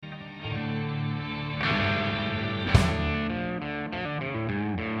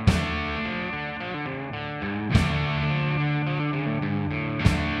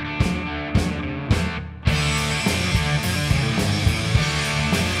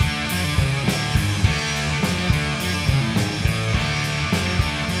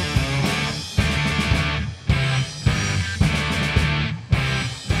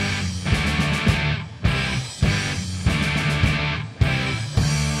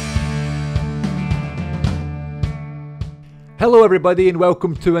Hello everybody and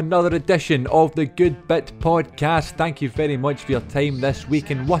welcome to another edition of the Good Bit Podcast. Thank you very much for your time this week,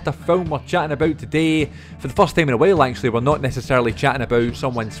 and what a film we're chatting about today. For the first time in a while actually, we're not necessarily chatting about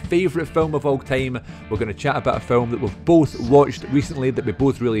someone's favourite film of all time. We're going to chat about a film that we've both watched recently that we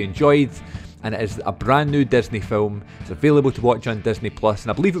both really enjoyed, and it is a brand new Disney film. It's available to watch on Disney Plus,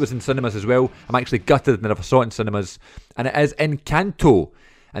 and I believe it was in cinemas as well. I'm actually gutted that I never saw it in cinemas, and it is Encanto.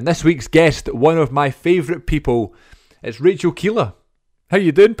 And this week's guest, one of my favourite people, it's Rachael Keiller. How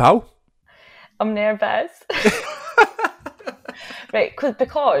you doing, pal? I'm nervous. Right, because I've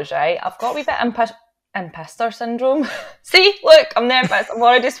got a wee bit imposter syndrome. See, look, I'm nervous. I've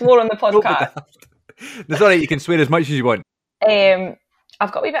already swore on the podcast. That's alright, you can swear as much as you want. I've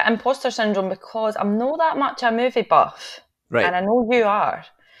got a wee bit imposter syndrome because I'm not that much a movie buff. Right. And I know you are.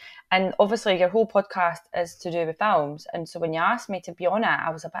 And obviously your whole podcast is to do with films. And so when you asked me to be on it, I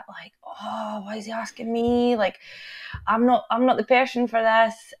was a bit like, oh, why is he asking me? Like, I'm not the person for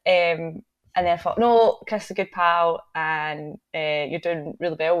this. And then I thought, no, Chris is a good pal and you're doing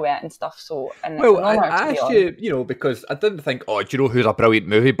really well with it and stuff. So, and well, it's an honour I to be asked on. you, because I didn't think, oh, do you know who's a brilliant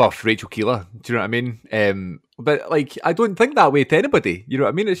movie buff? Rachael Keiller. Do you know what I mean? But like, I don't think that way to anybody. You know what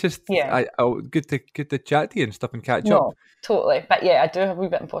I mean? It's just good to chat to you and stuff and catch up. Totally. But yeah, I do have a wee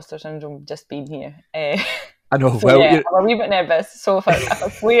bit imposter syndrome just being here. I know. So well, yeah, I'm a wee bit nervous. So if I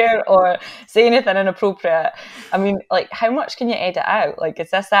swear or say anything inappropriate, I mean, like, how much can you edit out? Like, is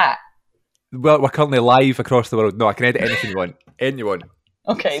this it? Well, we're currently live across the world. No, I can edit anything you want. Anyone.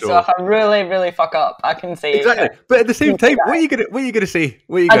 Okay, so if I really, really fuck up, I can say exactly. But at the same time, what are you gonna say?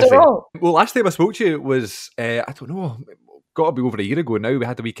 I don't know. Well, last time I spoke to you was I don't know, got to be over a year ago now. We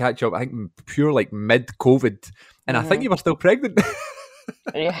had a wee catch up. I think pure like mid COVID, and I think you were still pregnant.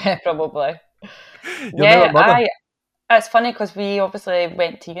 Yeah, probably. Yeah, it's funny because we obviously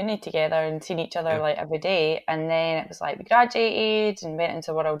went to uni together and seen each other like every day, and then it was like we graduated and went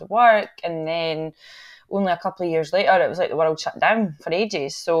into the world of work, and then only a couple of years later it was like the world shut down for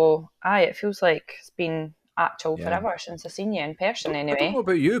ages. So it feels like it's been actual forever since I seen you in person anyway. I don't know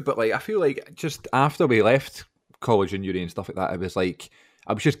about you, but like I feel like just after we left college and uni and stuff like that, it was like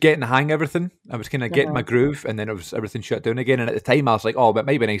I was just getting the hang of everything. I was kind of getting my groove, and then everything shut down again. And at the time, I was like, "Oh, but it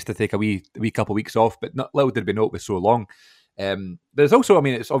might be nice to take a wee couple of weeks off." But little did we know it was so long. There's also, I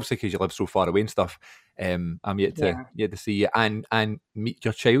mean, it's obviously because you live so far away and stuff. I'm yet to see you and meet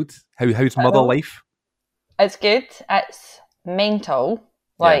your child. How's mother life? It's good. It's mental,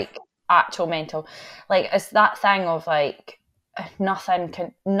 like actual mental. Like it's that thing of like nothing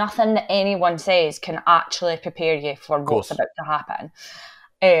that anyone says can actually prepare you for what's about to happen.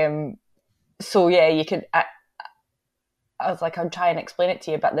 So yeah, you could. I was like, I'll try and explain it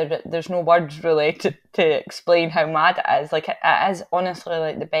to you, but there's no words really to explain how mad it is. Like it is honestly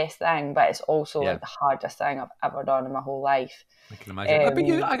like the best thing, but it's also like the hardest thing I've ever done in my whole life. I can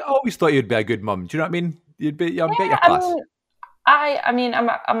imagine. I always thought you'd be a good mum. Do you know what I mean? You'd be. I bet your class. I mean, I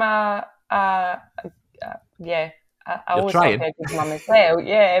always thought I'd be a good mum as well.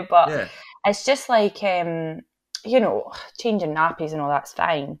 Yeah, but it's just like changing nappies and all that's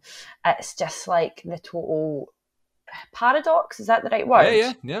fine. It's just like the total paradox, is that the right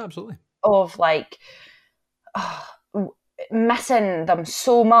word? Yeah, absolutely. Of like missing them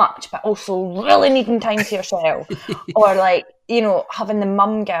so much, but also really needing time to yourself, or like having the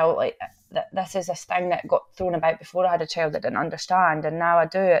mum guilt. Like this is this thing that got thrown about before I had a child that didn't understand, and now I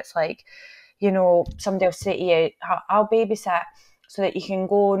do. It's like somebody will say to you, "I'll babysit." So that you can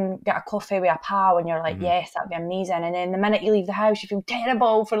go and get a coffee with a pal, and you're like, yes, that'd be amazing. And then the minute you leave the house, you feel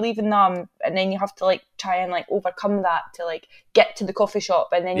terrible for leaving them, and then you have to like try and like overcome that to like get to the coffee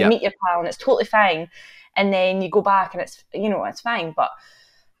shop, and then you meet your pal, and it's totally fine. And then you go back, and it's it's fine. But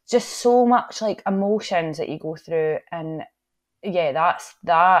just so much like emotions that you go through, and that's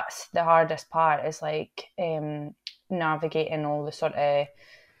the hardest part is like navigating all the sort of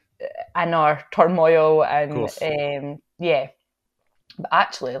inner turmoil and But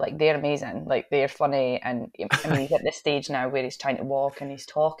actually, like, they're amazing. Like, they're funny. And I mean, he's at this stage now where he's trying to walk and he's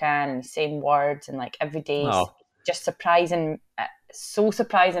talking and saying words, and like every day is just surprising. So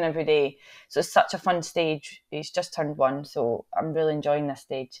surprising every day. So it's such a fun stage. He's just turned 1, so I'm really enjoying this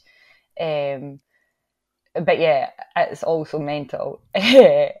stage. But yeah, it's also mental.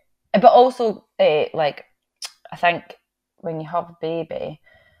 But also, like, I think when you have a baby,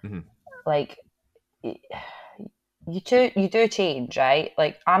 like, you do change, right?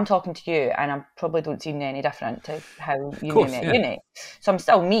 Like, I'm talking to you and I probably don't seem any different to how you knew me at uni. So I'm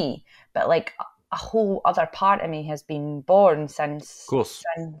still me, but like a whole other part of me has been born since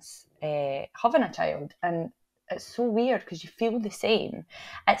having a child, and it's so weird because you feel the same.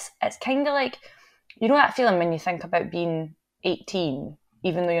 It's kind of like, you know that feeling when you think about being 18,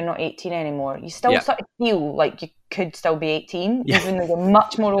 even though you're not 18 anymore, you still sort of feel like you could still be 18, even though you're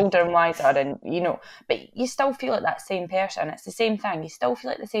much more older and wiser, and but you still feel like that same person. It's the same thing. You still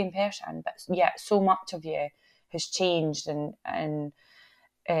feel like the same person, but yet so much of you has changed, and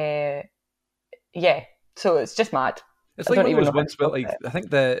so it's just mad. It's like one of those ones, but like I think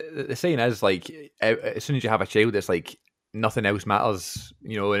the saying is like as soon as you have a child, it's like nothing else matters,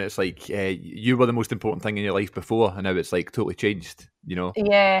 and it's like you were the most important thing in your life before, and now it's like totally changed,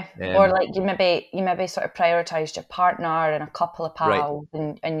 Yeah, or like you maybe sort of prioritised your partner and a couple of pals,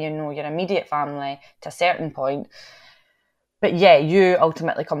 right, and your immediate family to a certain point. But yeah, you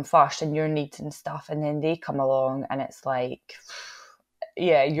ultimately come first and your needs and stuff, and then they come along, and it's like,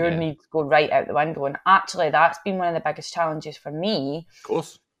 your needs go right out the window. And actually, that's been one of the biggest challenges for me. Of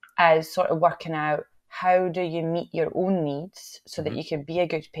course, is sort of working out how do you meet your own needs so that you can be a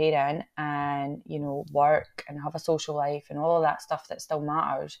good parent and, work and have a social life and all of that stuff that still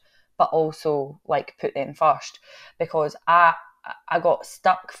matters, but also like put them first. Because I got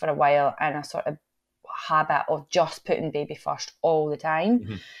stuck for a while in a sort of habit of just putting baby first all the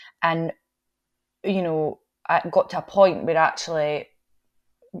time. And, I got to a point where actually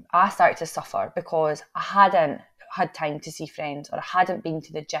I started to suffer because I hadn't had time to see friends, or I hadn't been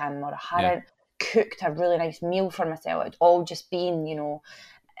to the gym, or I hadn't cooked a really nice meal for myself. It'd all just been,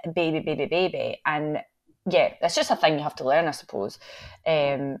 baby. And it's just a thing you have to learn, I suppose.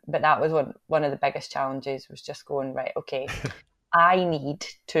 But that was one of the biggest challenges, was just going, right, okay, I need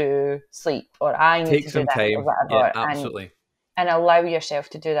to sleep, or I need take to some do that, time. or whatever. Yeah, absolutely. And allow yourself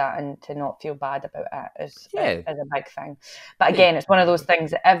to do that and to not feel bad about it is a big thing. But again, it's one of those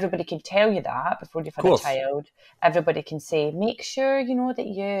things that everybody can tell you that before you've had a child. Everybody can say, make sure,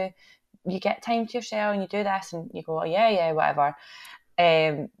 that you get time to yourself and you do this, and you go, oh, yeah, whatever.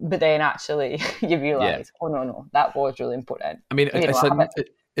 But then actually you realise, oh, no, that was really important. I mean,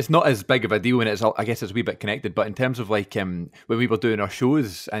 it's not as big of a deal, and I guess it's a wee bit connected, but in terms of like when we were doing our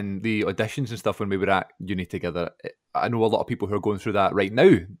shows and the auditions and stuff when we were at uni together, I know a lot of people who are going through that right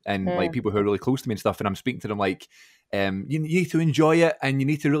now, and like people who are really close to me and stuff, and I'm speaking to them like, you need to enjoy it, and you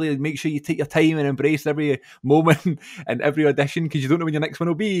need to really make sure you take your time and embrace every moment and every audition, because you don't know when your next one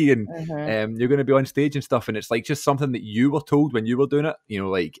will be, and you're going to be on stage and stuff, and it's like just something that you were told when you were doing it,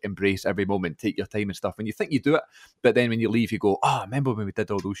 like embrace every moment, take your time and stuff, and you think you do it, but then when you leave you go, oh, I remember when we did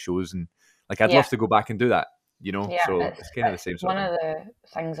all those shows, and like I'd love to go back and do that. So it's kind of the same sort of thing. One of the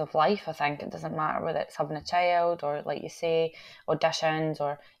things of life, I think. It doesn't matter whether it's having a child, or like you say, auditions,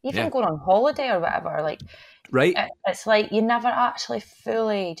 or even going on holiday or whatever. Like, right? It's like you never actually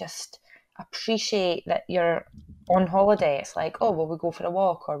fully just appreciate that you're on holiday. It's like, oh, will we go for a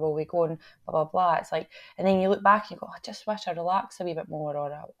walk, or will we go and blah blah blah. It's like, and then you look back and you go, I just wish I'd relaxed a wee bit more,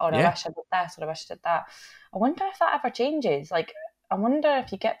 or I wish I did this, or I wish I did that. I wonder if that ever changes. Like, I wonder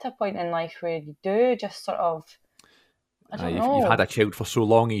if you get to a point in life where you do just sort of, I don't know. You've had a child for so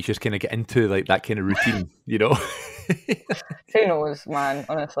long, and you just kind of get into like that kind of routine, Who knows, man,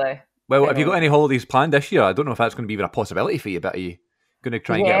 honestly. Well, have you got any holidays planned this year? I don't know if that's going to be even a possibility for you, but are you going to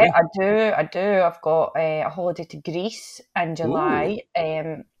try and get away? Yeah, I do. I've got a holiday to Greece in July.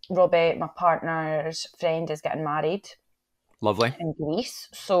 Robbie, my partner's friend, is getting married. Lovely. In Greece.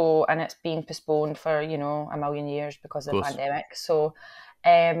 And it's been postponed for, a million years because of the pandemic. So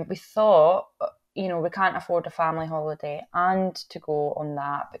we thought, we can't afford a family holiday and to go on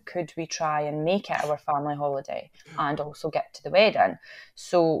that, but could we try and make it our family holiday and also get to the wedding?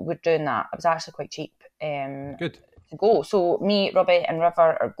 So we're doing that. It was actually quite cheap. Good. To go. So me, Robbie and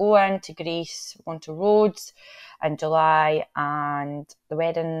River are going to Greece, we're going to Rhodes in July, and the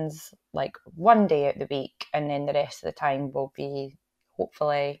wedding's like one day out the week, and then the rest of the time we'll be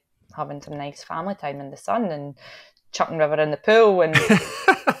hopefully having some nice family time in the sun and chucking River in the pool and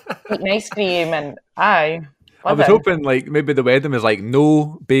eating ice cream, and I was hoping like maybe the wedding was like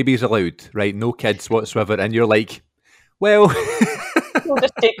no babies allowed, right? No kids whatsoever, and you're like, well, we'll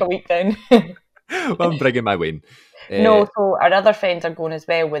just take a week then. Well, I'm bringing my Wayne. No, so our other friends are going as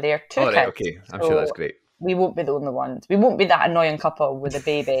well with their two kids. Okay, I'm sure that's great. We won't be the only ones. We won't be that annoying couple with a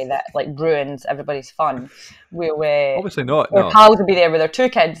baby that like ruins everybody's fun. Obviously not. Our pals will be there with their two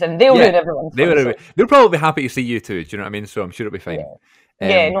kids, and they'll ruin everyone's fun. They'll probably be happy to see you too. Do you know what I mean? So I'm sure it'll be fine.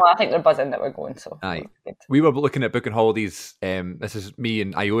 No, I think they're buzzing that we're going. So aye. We were looking at booking holidays. This is me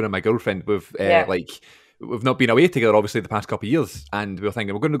and Iona, my girlfriend. We've not been away together, obviously, the past couple of years, and we were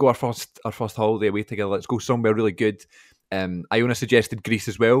thinking we're going to go our first holiday away together. Let's go somewhere really good. Iona suggested Greece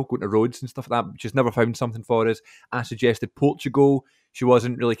as well, going to Rhodes and stuff like that. She's never found something for us. I suggested Portugal. She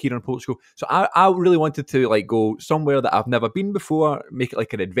wasn't really keen on Portugal, so I really wanted to like go somewhere that I've never been before, make it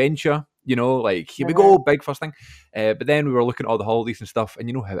like an adventure. You know, like, here we go, big first thing. But then we were looking at all the holidays and stuff, and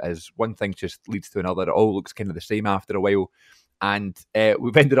you know how it is. One thing just leads to another. It all looks kind of the same after a while. And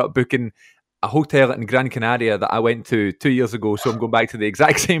we've ended up booking a hotel in Gran Canaria that I went to 2 years ago, so I'm going back to the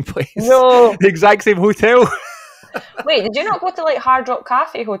exact same place. No. The exact same hotel. Wait, did you not go to like Hard Rock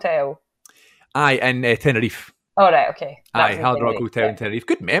Cafe Hotel? Aye, in Tenerife. Oh, right, okay. Aye, Hard Rock Hotel in Tenerife.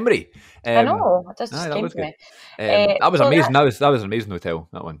 Good memory. I know, it just that came was to good. me. That was so amazing. That was an amazing hotel,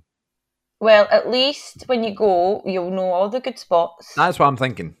 that one. Well, at least when you go, you'll know all the good spots. That's what I'm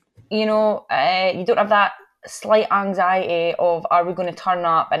thinking. You know, you don't have that slight anxiety of, are we going to turn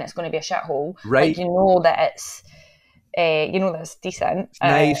up and it's going to be a shithole? Right. Like, you know that it's decent. It's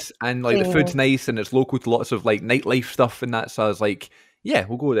nice, and like clean. the food's nice, and it's local to lots of like nightlife stuff and that. So I was like, yeah,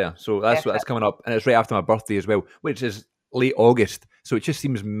 we'll go there. So that's coming up, and it's right after my birthday as well, which is late August. So it just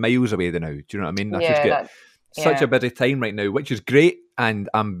seems miles away now. Do you know what I mean? I've just got such a busy time right now, which is great, and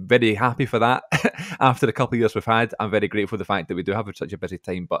I'm very happy for that. After the couple of years we've had, I'm very grateful for the fact that we do have such a busy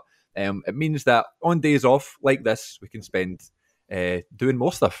time. But it means that on days off like this, we can spend doing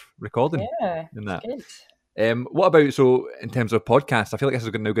more stuff, recording. Yeah, and that. Good. What about, so in terms of podcasts, I feel like this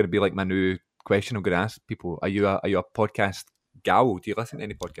is now going to be like my new question I'm going to ask people. Are you a podcast gal? Do you listen to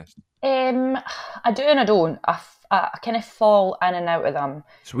any podcast? I do and I don't. I kind of fall in and out of them.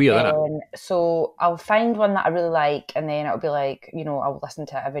 It's weird, isn't it? So I'll find one that I really like, and then it'll be like, you know, I'll listen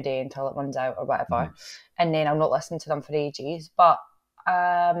to it every day until it runs out or whatever, and then I'll not listen to them for ages. But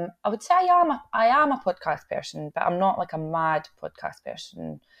I would say I am a podcast person, but I'm not like a mad podcast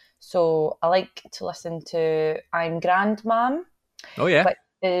person. So I like to listen to I'm Grandmam. Oh yeah. Which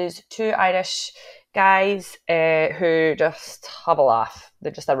is two Irish guys who just have a laugh.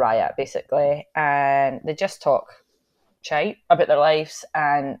 They're just a riot, basically, and they just talk shite about their lives,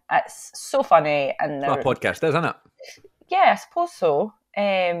 and it's so funny. And it's what a podcast is, isn't it? Yeah, I suppose so.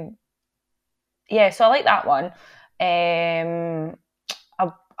 Yeah, so I like that one. I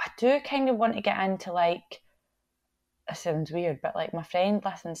do kind of want to get into, like, it sounds weird, but like my friend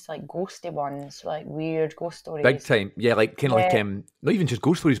listens to like ghosty ones, like weird ghost stories. Big time. Yeah, like kind of like not even just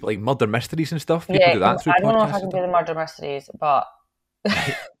ghost stories, but like murder mysteries and stuff. People do that through podcasts. I don't know if I can do the murder mysteries, but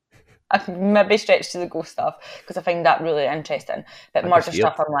I maybe stretch to the ghost stuff because I find that really interesting. But murder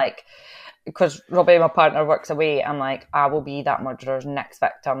stuff, I'm like, because Robbie, my partner, works away, I'm like, I will be that murderer's next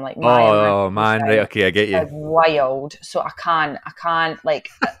victim. Like, oh man, right, okay, I get you. It's wild, so I can't like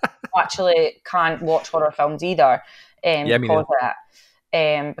actually can't watch horror films either.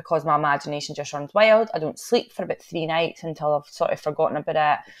 Because my imagination just runs wild. I don't sleep for about 3 nights until I've sort of forgotten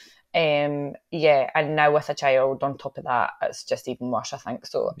about it. And now with a child on top of that, it's just even worse, I think.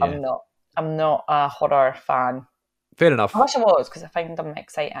 So yeah. I'm not a horror fan. Fair enough. I wish I was, because I find them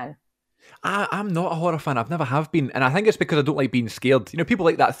exciting. I'm not a horror fan. I've never have been, and I think it's because I don't like being scared. You know, people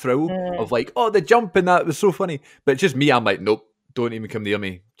like that thrill of like, oh, the jump and that was so funny. But just me, I'm like, nope, don't even come near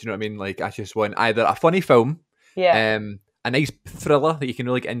me. Do you know what I mean? Like, I just want either a funny film, a nice thriller that you can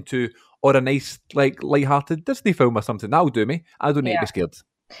really get into, or a nice, like, light-hearted Disney film or something. That'll do me. I don't need to be scared.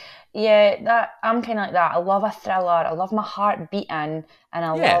 Yeah, I'm kind of like that. I love a thriller. I love my heart beating, and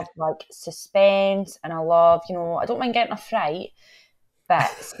I love like suspense, and I love, you know, I don't mind getting a fright, but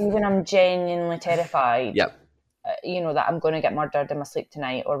see when I'm genuinely terrified, you know, that I'm going to get murdered in my sleep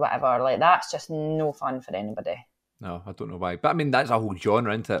tonight or whatever, like that's just no fun for anybody. No, I don't know why, but I mean that's a whole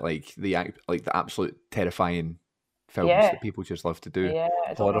genre, isn't it? Like the absolute terrifying films that people just love to do,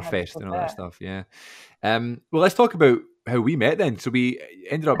 horror fest and all that stuff. Yeah. Well, let's talk about how we met then. So we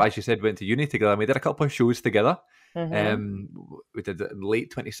ended up, as you said, went to uni together, and we did a couple of shows together. We did it in late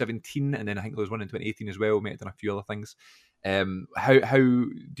 2017, and then I think there was one in 2018 as well. We met on a few other things. How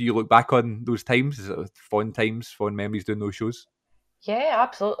do you look back on those times? Is it fond memories doing those shows? Yeah,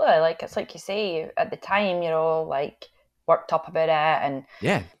 absolutely. Like, it's like you say, at the time you're all like worked up about it, and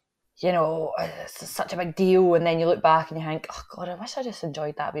you know, it's such a big deal, and then you look back and you think, oh God, I wish I just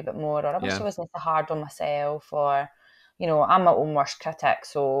enjoyed that a wee bit more, or I wish I wasn't so hard on myself, or, you know, I'm my own worst critic,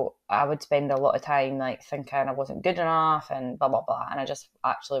 so I would spend a lot of time like thinking I wasn't good enough and blah, blah, blah, and I just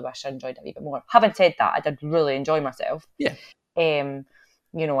actually wish I enjoyed it a wee bit more. Having said that, I did really enjoy myself. Yeah. You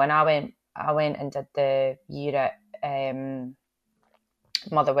know, and I went and did the year at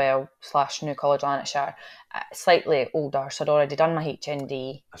Motherwell / New College Lanarkshire, slightly older, so I'd already done my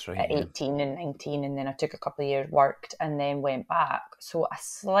HND at 18 and 19, and then I took a couple of years, worked, and then went back. So I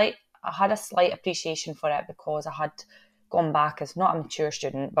had a slight appreciation for it because I had gone back as not a mature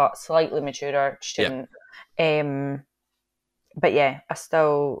student, but slightly maturer student. But yeah, I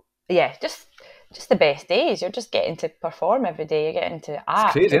still, just the best days. You're just getting to perform every day. You're getting to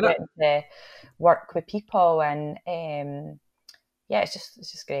act. It's crazy, you're getting to work with people, and it's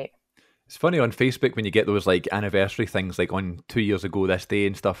just great. It's funny on Facebook when you get those like anniversary things, like on 2 years ago this day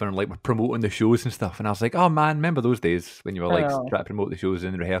and stuff, and like we're promoting the shows and stuff. And I was like, oh man, remember those days when you were like Oh. trying to promote the shows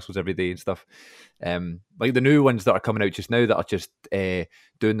and rehearsals every day and stuff. Like the new ones that are coming out just now that are just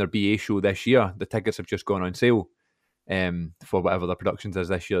doing their BA show this year. The tickets have just gone on sale for whatever their productions is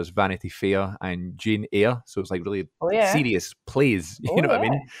this year's Vanity Fair and Jane Eyre. So it's like really serious plays, you know what I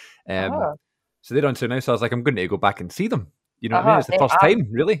mean? So they're on sale now. So I was like, I'm going to go back and see them. You know what I mean? It's the first time,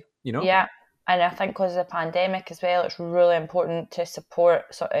 really, you know? Yeah. And I think because of the pandemic as well, it's really important to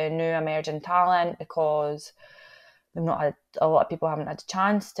support sort of new emerging talent because we've not had, a lot of people haven't had a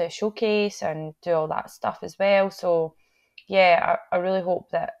chance to showcase and do all that stuff as well. So, yeah, I really hope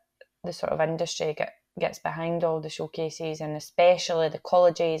that the sort of industry gets behind all the showcases, and especially the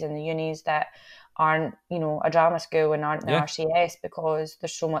colleges and the unis that aren't, you know, a drama school and aren't the RCS, because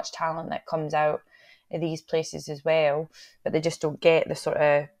there's so much talent that comes out of these places as well, but they just don't get the sort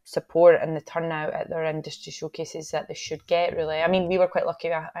of support and the turnout at their industry showcases that they should get, really. I mean, we were quite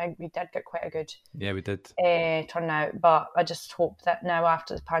lucky. We did get quite a good we did turnout, but I just hope that now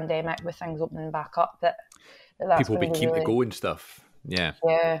after the pandemic, with things opening back up, that's people will be keen to go and stuff. Yeah.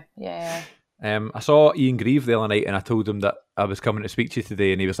 I saw Ian Grieve the other night, and I told him that I was coming to speak to you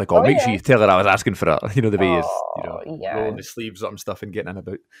today, and he was like, make sure you tell her I was asking for her. You know, the way he's, you know, rolling his sleeves up and stuff and getting in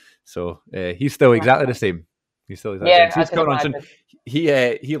about. So he's still exactly the same. He's still exactly the same. So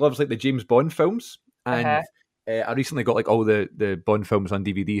he loves like the James Bond films, and I recently got like all the Bond films on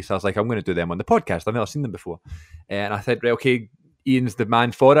DVD, so I was like, I'm going to do them on the podcast. I've never seen them before. And I said, right, okay, Ian's the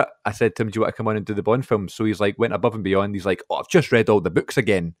man for it. I said to him, do you want to come on and do the Bond films? So he's like, went above and beyond. He's like, I've just read all the books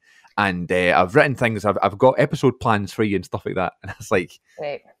again. And I've written things. I've got episode plans for you and stuff like that. And I was like,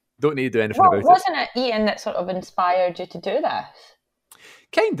 don't need to do anything about it. Wasn't it Ian that sort of inspired you to do this?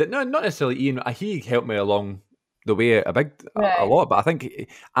 Kind of. No, not necessarily Ian. He helped me along the way a lot. But I think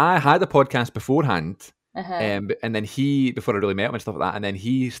I had a podcast beforehand. And then before I really met him and stuff like that, and then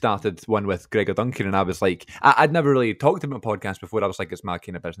he started one with Gregor Duncan, and I was like, I'd never really talked to him on a podcast before. I was like, it's my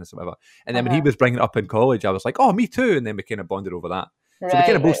kind of business or whatever. And then when he was bringing it up in college, I was like, oh, me too. And then we kind of bonded over that. So we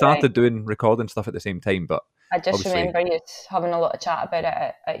kind of both started doing recording stuff at the same time. But I just remember you having a lot of chat about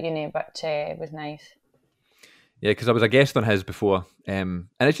it at uni, but it was nice. Yeah, because I was a guest on his before, and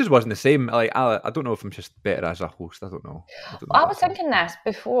it just wasn't the same. Like I don't know if I'm just better as a host. I don't know. I was thinking this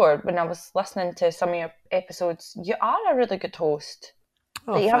before when I was listening to some of your episodes. You are a really good host.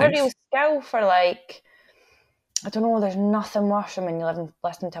 Oh, you have a real skill for, like, I don't know, there's nothing worse than when you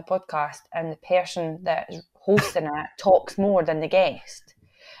listen to a podcast and the person that is hosting it talks more than the guest.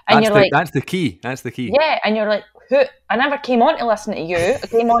 And that's the key. That's the key. Yeah, and you're like, who? I never came on to listen to you. I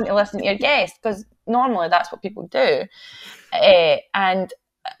came on to listen to your guest, because normally that's what people do. And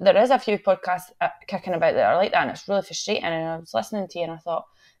there is a few podcasts kicking about that are like that, and it's really frustrating. And I was listening to you and I thought,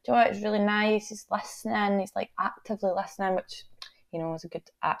 do you know what, it's really nice. He's listening. He's like actively listening, which, you know, is a good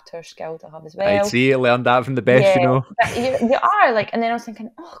actor skill to have as well. I'd say you learned that from the best, you know. But you are, like, and then I was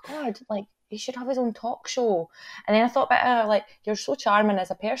thinking, oh God, like, he should have his own talk show. And then I thought about, like, you're so charming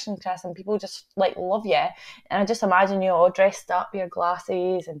as a person, Chris, and people just, like, love you. And I just imagine you all dressed up, your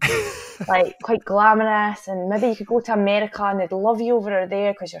glasses, and like quite glamorous, and maybe you could go to America and they'd love you over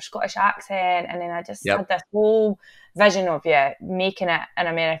there because your Scottish accent. And then I just had this whole vision of you making it in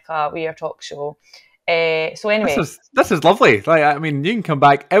America with your talk show. So anyway, this is lovely. Like, I mean, you can come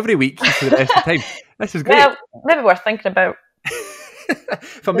back every week for the rest of the time. This is great. Well, maybe worth thinking about.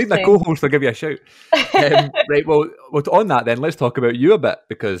 If I'm needing a co-host, I'll give you a shout. Right, well, on that then, let's talk about you a bit,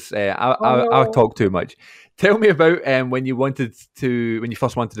 because I talk too much. Tell me about when you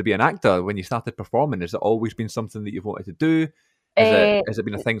first wanted to be an actor, when you started performing. Has it always been something that you've wanted to do? Has it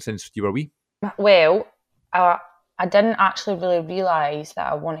been a thing since you were wee? Well, I didn't actually really realise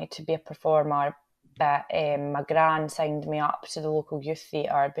that I wanted to be a performer, but my gran signed me up to the local youth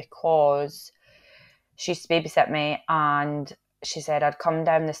theatre because she used to babysit me, and she said I'd come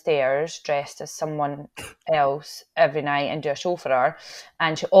down the stairs dressed as someone else every night and do a show for her.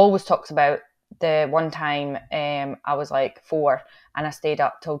 And she always talks about the one time I was like 4 and I stayed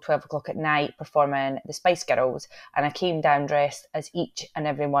up till 12 o'clock at night performing the Spice Girls, and I came down dressed as each and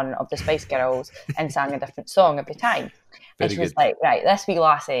every one of the Spice Girls and sang a different song every time. And she was like, right, this wee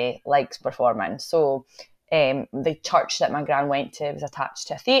lassie likes performing. So the church that my gran went to was attached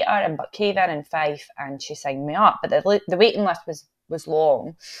to a theatre in Buckhaven in Fife, and she signed me up. But the waiting list was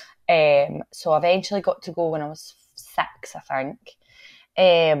long. So I eventually got to go when I was 6, I think.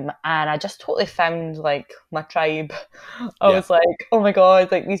 And I just totally found, like, my tribe. I was like, oh my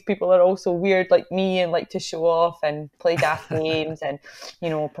God, like, these people are all so weird like me and like to show off and play daft games and, you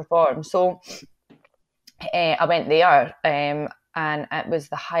know, perform. So I went there. and it was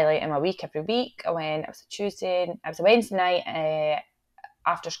the highlight of my week every week. I went, it was a Tuesday, it was a Wednesday night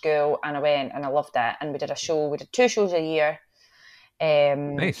after school, and I went and I loved it. And we did 2 shows a year.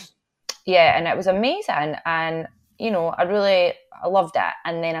 Nice. Yeah, and it was amazing. And, I loved it.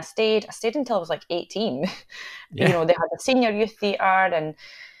 And then I stayed until I was like 18. Yeah. They had a senior youth theatre, and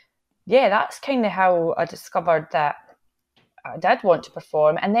yeah, that's kind of how I discovered that I did want to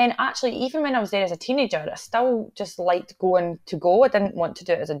perform. And then actually, even when I was there as a teenager, I still just liked going to go. I didn't want to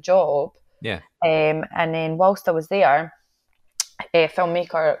do it as a job. Yeah. And then whilst I was there, a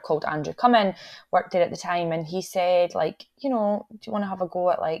filmmaker called Andrew Cumming worked there at the time, and he said, like, do you want to have a go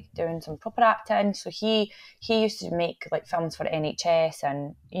at like doing some proper acting? So he used to make like films for NHS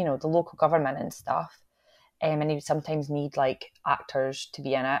and the local government and stuff. And he would sometimes need like actors to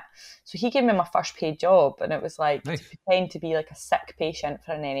be in it. So he gave me my first paid job, and it was like nice. to pretend to be like a sick patient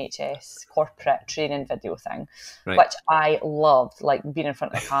for an NHS corporate training video thing, Right. which I loved. Like being in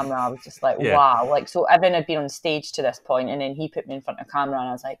front of the camera, I was just like, wow. Like, so everyone had been on stage to this point, and then he put me in front of the camera, and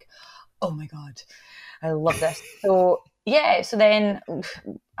I was like, oh my God, I love this. So yeah, so then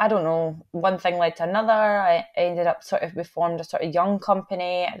I don't know, one thing led to another. I ended up we formed a sort of young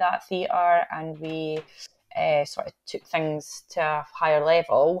company at that theatre, and we sort of took things to a higher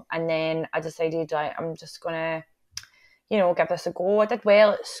level. And then I decided I'm just gonna give this a go. I did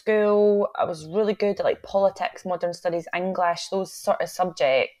well at school. I was really good at like politics, modern studies, English, those sort of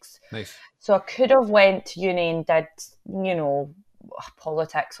subjects. Nice. So I could have went to uni and did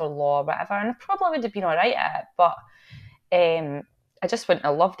politics or law or whatever, and I probably would have been all right at it, but I just wouldn't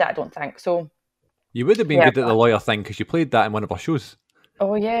have loved it, I don't think. So you would have been good at the lawyer thing because you played that in one of our shows.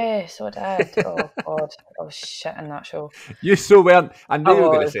 Oh yeah, so I did. Oh God, I was shit in that show. You so weren't. I knew you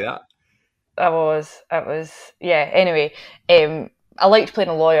were going to say that. It was. Yeah. Anyway, I liked playing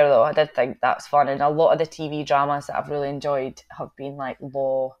a lawyer though. I did think that's fun, and a lot of the TV dramas that I've really enjoyed have been like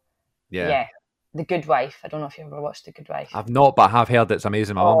law. Yeah. The Good Wife. I don't know if you ever watched The Good Wife. I've not, but I have heard it's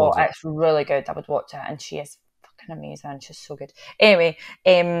amazing. My mum loves it. It's really good. I would watch it, and she is fucking amazing. She's so good. Anyway,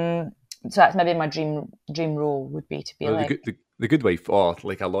 so that's maybe my dream role would be to be the Good Wife, or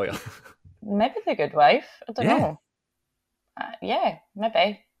like a lawyer. Maybe The Good Wife. I don't know. Yeah,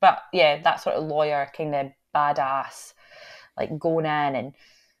 maybe. But yeah, that sort of lawyer, kind of badass, like going in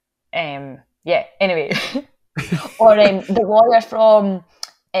and yeah. Anyway, or the lawyer from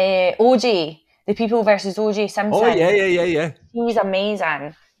OJ, The People versus OJ Simpson. Oh yeah. He's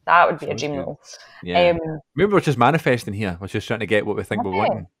amazing. That would be a dream role. Yeah. Maybe we're just manifesting here. We're just trying to get what we think we're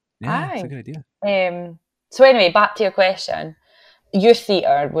wanting. Yeah, Aye. that's a good idea. So anyway, back to your question. Youth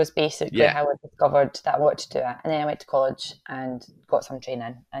theatre was basically how I discovered that I wanted to do it. And then I went to college and got some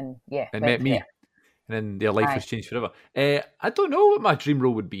training and and met me. And then their life has changed forever. I don't know what my dream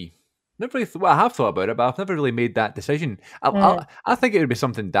role would be. Never really I have thought about it, but I've never really made that decision. I think it would be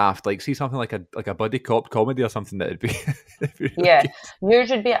something daft, like see something like a buddy cop comedy or something that would be really good.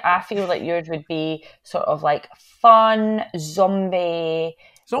 Yours would be, I feel like yours would be sort of like fun, zombie,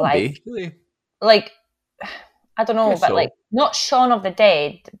 really? Like, I don't know, but so. like not Shaun of the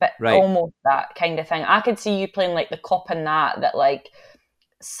Dead, but right. almost that kind of thing. I could see you playing like the cop in that like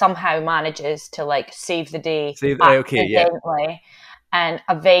somehow manages to like save the day accidentally, and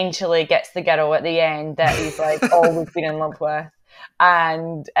eventually gets the girl at the end that he's like always been in love with,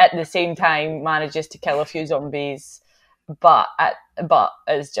 and at the same time manages to kill a few zombies, but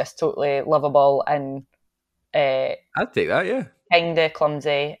is just totally lovable and I'd take that, yeah. Kind of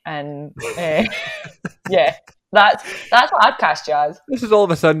clumsy and yeah. That's what I'd cast you as. This is all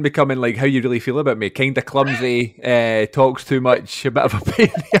of a sudden becoming like how you really feel about me. Kind of clumsy, talks too much, a bit of a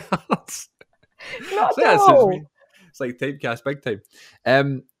pain in the ass. Not at all. It's like typecast big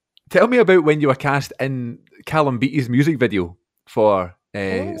time. Tell me about when you were cast in Callum Beattie's music video for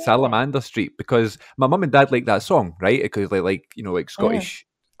Salamander Street, because my mum and dad like that song, right? Because like Scottish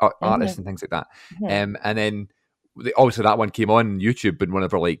artists and things like that. And then obviously that one came on YouTube in one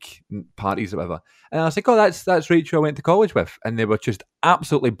of our like parties or whatever, and I was like, oh, that's Rachel I went to college with, and they were just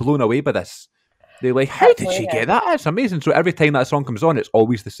absolutely blown away by this. They're like, how did she get that? It's amazing. So every time that song comes on, it's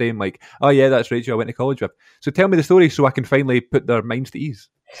always the same, like, oh yeah, that's Rachel I went to college with. So tell me the story so I can finally put their minds to ease.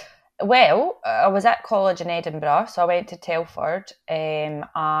 Well, I was at college in Edinburgh, so I went to Telford, and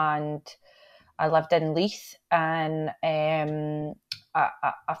I lived in Leith, and a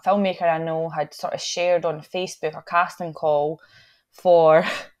filmmaker I know had sort of shared on Facebook a casting call for,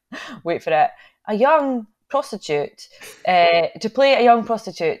 wait for it, a young prostitute, to play a young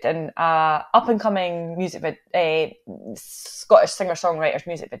prostitute in a up-and-coming Scottish singer-songwriter's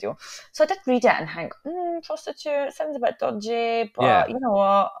music video. So I did read it and think, prostitute, sounds a bit dodgy, but you know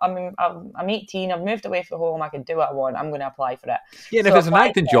what, I'm 18, I've moved away from home, I can do what I want, I'm going to apply for it. Yeah, and so if it's an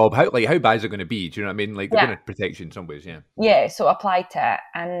acting job, how bad is it going to be? Do you know what I mean? Like, they're Yeah. going to protect you in some ways, yeah. Yeah, so I applied to it,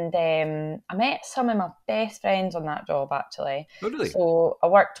 and I met some of my best friends on that job, actually. Oh, really? So I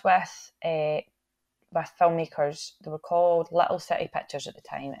worked with filmmakers. They were called Little City Pictures at the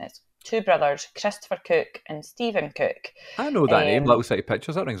time. And it's two brothers, Christopher Cook and Stephen Cook. I know that name, Little City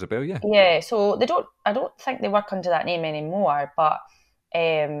Pictures. That rings a bell, yeah. Yeah, so I don't think they work under that name anymore, but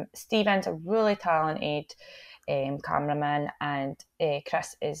Stephen's a really talented cameraman, and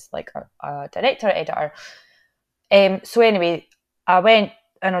Chris is like a director, editor. So anyway, I went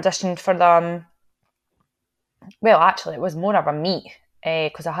and auditioned for them. Well, actually, it was more of a meet,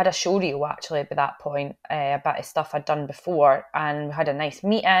 because I had a show reel actually by that point, a bit of stuff I'd done before, and we had a nice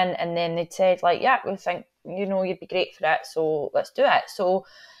meeting, and then they'd said, like, yeah, we think, you know, you'd be great for it, so let's do it. So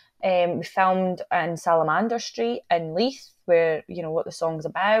we filmed in Salamander Street in Leith, where, you know, what the song's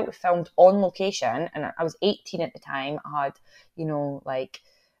about. We filmed on location, and I was 18 at the time. I had, you know, like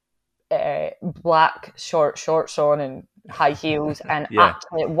black shorts on and high heels, and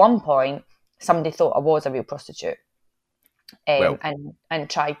actually at one point somebody thought I was a real prostitute. And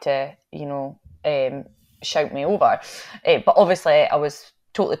tried to, you know, shout me over. But obviously I was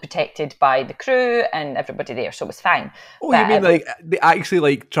totally protected by the crew and everybody there, so it was fine. Oh, but you mean like they actually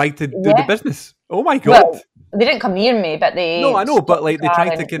like tried to do the business? Oh my God. Well, they didn't come near me, but they... No, I know, but like they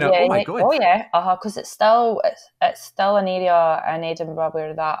tried to kind of... oh my God. Oh yeah, because it's still an area in Edinburgh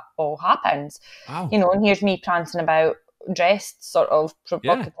where that all happens. Wow. You know, and here's me prancing about dressed sort of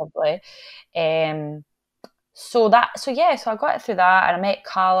provocatively. So I got it through that, and I met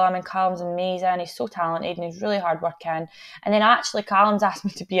Callum, and Callum's amazing. He's so talented and he's really hardworking. And then actually Callum's asked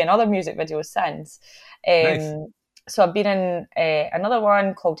me to be in other music videos since. Nice. So I've been in another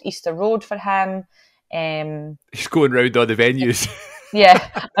one called Easter Road for him. He's going round all the venues. Yeah,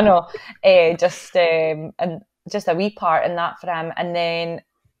 I know. And just a wee part in that for him. And then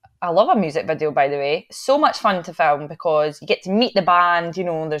I love a music video, by the way. So much fun to film because you get to meet the band, you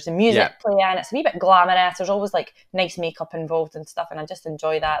know, there's the music playing, it's a wee bit glamorous, there's always like nice makeup involved and stuff, and I just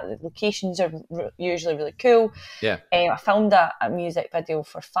enjoy that. The locations are usually really cool. Yeah. I filmed a music video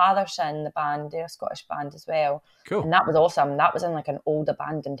for Fatherson, the band, they're a Scottish band as well. Cool. And that was awesome. That was in like an old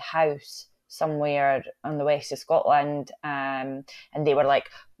abandoned house somewhere on the west of Scotland, and they were like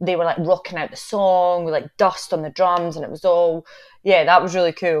rocking out the song with like dust on the drums, and it was all that was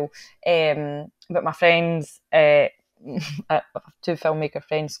really cool. But my friends, two filmmaker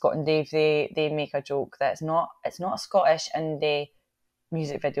friends, Scott and Dave, they make a joke that it's not a Scottish indie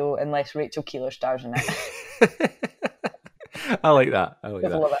music video unless Rachael Keiller stars in it. I like that.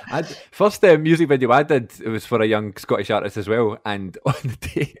 Love it. First music video I did, it was for a young Scottish artist as well, and on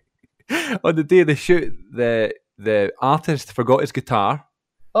the day of the shoot, the artist forgot his guitar.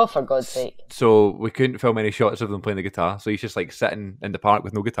 Oh, for God's sake. So we couldn't film any shots of them playing the guitar. So he's just like sitting in the park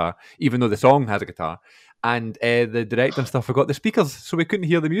with no guitar, even though the song has a guitar. And the director and stuff forgot the speakers, so we couldn't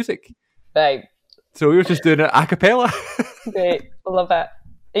hear the music. Right. So we were just doing it a cappella. Great. Love it.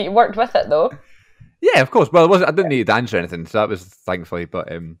 You worked with it though? Yeah, of course. Well, I didn't need to dance or anything, so that was thankfully.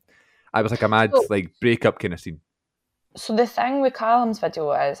 But I was like a mad like breakup kind of scene. So the thing with Callum's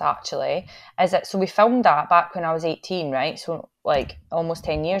video is that so we filmed that back when I was 18, right? So like almost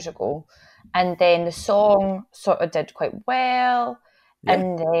 10 years ago. And then the song sort of did quite well. Yeah.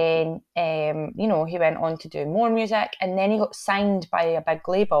 And then, you know, he went on to do more music, and then he got signed by a big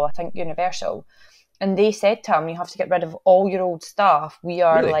label, I think Universal. And they said to him, you have to get rid of all your old stuff. We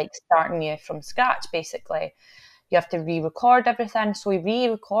are like starting you from scratch, basically. You have to re-record everything. So we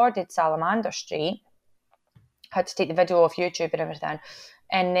re-recorded Salamander Street. Had to take the video off YouTube and everything,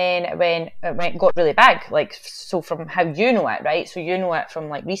 and then it got really big. Like, so from how you know it, right? So you know it from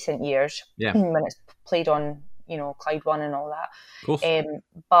like recent years, when it's played on, you know, Clyde One and all that. Of course.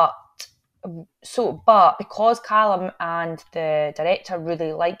 But because Callum and the director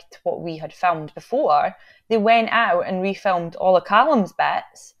really liked what we had filmed before, they went out and refilmed all of Callum's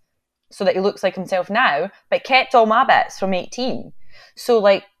bits so that he looks like himself now, but kept all my bits from 18. So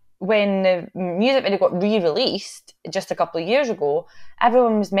like, when the music video got re-released just a couple of years ago,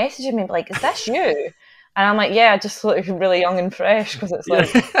 everyone was messaging me like, "Is this you?" And I'm like, "Yeah, I just look really young and fresh because it's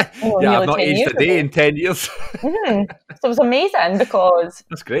like, I've not aged a day in 10 years." So it was amazing because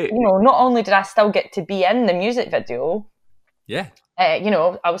that's great. You know, not only did I still get to be in the music video, Yeah.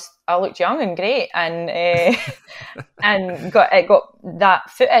 I looked young and great, and and got that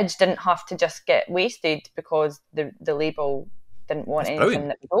footage didn't have to just get wasted because the label didn't want That's anything brilliant.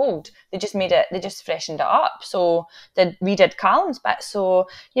 that was old. They just freshened it up. So we did Callum's bit. So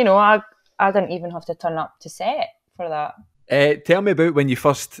I didn't even have to turn up to set for that. Tell me about when you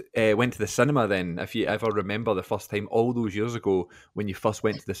first went to the cinema then, if you ever remember the first time all those years ago when you first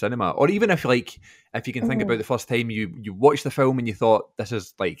went to the cinema. Or even if you can think about the first time you watched the film and you thought, this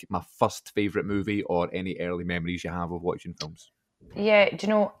is like my first favourite movie, or any early memories you have of watching films. Yeah, do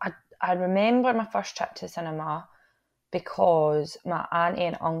you know, I remember my first trip to the cinema because my auntie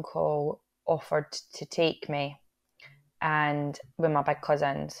and uncle offered to take me and with my big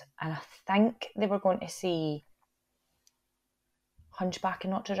cousins. And I think they were going to see Hunchback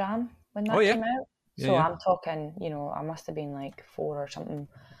in Notre Dame when Oh that yeah. came out. Yeah, So yeah. I'm talking, I must have been like 4 or something.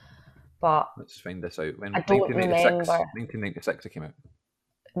 But Let's find this out. When I don't 1996. remember. 1996 it came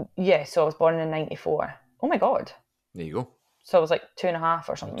out. Yeah, so I was born in 94. Oh my God. There you go. So I was like 2.5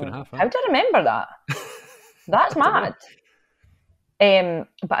 or something. 2.5, huh? How do I remember that? That's I don't know. mad.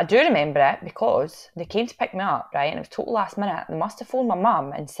 But I do remember it because they came to pick me up, right? And it was total last minute. They must have phoned my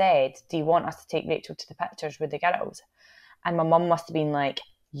mum and said, do you want us to take Rachel to the pictures with the girls? And my mum must have been like,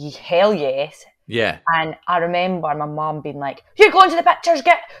 hell yes. Yeah. And I remember my mum being like, you're going to the pictures,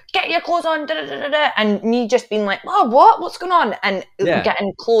 get your clothes on, da, da, da, da. And me just being like, oh, what's going on? And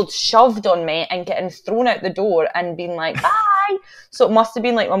getting clothes shoved on me and getting thrown out the door and being like, bye. So it must have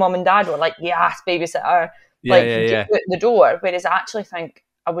been like my mum and dad were like, yes, babysitter. Get out the door. Whereas I actually think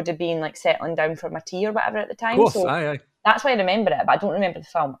I would have been like settling down for my tea or whatever at the time. Of course, so aye. that's why I remember it, but I don't remember the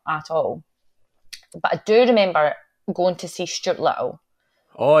film at all. But I do remember going to see Stuart Little.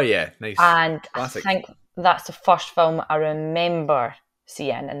 Oh yeah, nice. And Classic. I think that's the first film I remember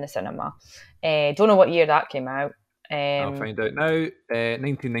seeing in the cinema. Don't know what year that came out. I'll find out now.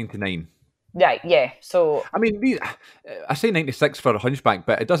 1999. Right, yeah. So I mean, I say 96 for a Hunchback,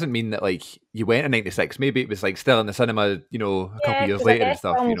 but it doesn't mean that like you went in 96. Maybe it was like still in the cinema, a couple of years later and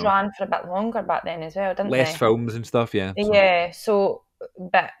stuff. Films ran for a bit longer back then as well, didn't they? Less films and stuff, yeah. So.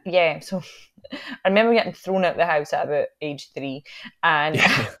 Yeah. So I remember getting thrown out the house at about age 3, and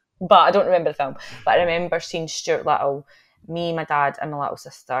but I don't remember the film. But I remember seeing Stuart Little, me, my dad, and my little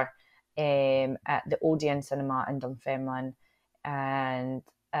sister, at the Odeon Cinema in Dunfermline, and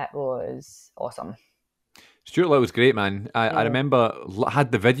it was awesome. Stuart Little was great, man. I remember I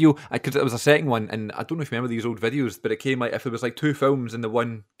had the video because it was a second one, and I don't know if you remember these old videos, but it came like if it was like 2 films in the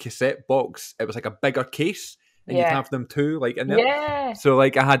one cassette box, it was like a bigger case, and you'd have them 2 like in there. Yeah. So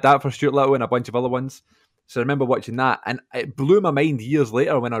like I had that for Stuart Little and a bunch of other ones. So I remember watching that, and it blew my mind years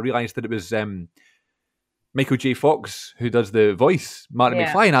later when I realised that it was Michael J. Fox who does the voice, Marty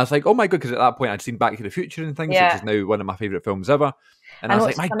McFly, and I was like, oh my god, because at that point I'd seen Back to the Future and things, which is now one of my favourite films ever. And I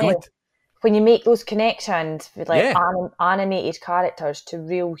was like, my god. When you make those connections with like animated characters to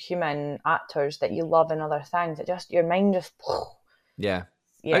real human actors that you love in other things, it just your mind just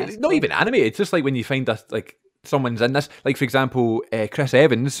not even animated. It's just like when you find like someone's in this, like for example, Chris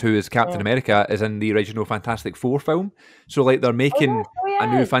Evans, who is Captain America, is in the original Fantastic Four film. So like they're making a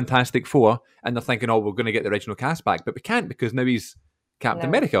new Fantastic Four, and they're thinking, oh, we're going to get the original cast back, but we can't because now he's Captain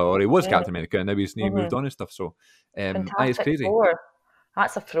America, or he was Captain America, and now he's moved on and stuff. So it's crazy. Four.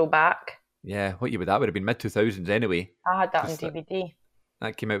 That's a throwback. Yeah, what year would that would have been? Mid-2000s anyway. I had that on DVD.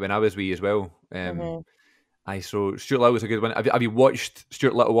 That came out when I was wee as well. So Stuart Little was a good one. Have you watched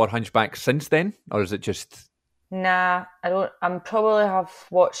Stuart Little or Hunchback since then, or is it just? Nah, I don't. I probably have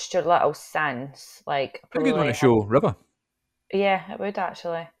watched Stuart Little since. Like, pretty good one to show River. Yeah, it would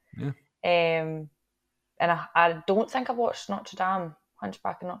actually. Yeah. And I don't think I've watched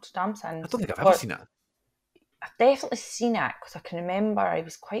Hunchback in Notre Dame since. I don't think I've ever seen it. I've definitely seen it because I can remember it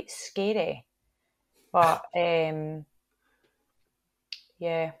was quite scary. But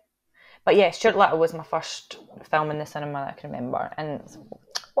yeah. But yeah, Stuart Little was my first film in the cinema that I can remember, and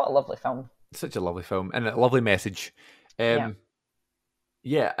what a lovely film. Such a lovely film and a lovely message. You're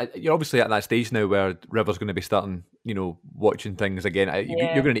obviously at that stage now where River's going to be starting, watching things again.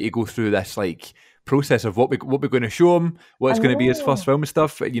 You're going to need to go through this like process of what we're going to show him, what it's going to be his first film and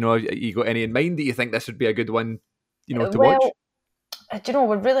stuff. You got any in mind that you think this would be a good one, to watch?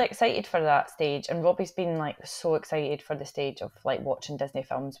 We're really excited for that stage, and Robbie's been like so excited for the stage of like watching Disney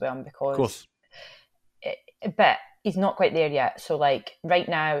films with him because, of course, but he's not quite there yet. So like right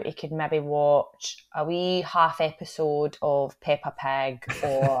now, he could maybe watch a wee half episode of Peppa Pig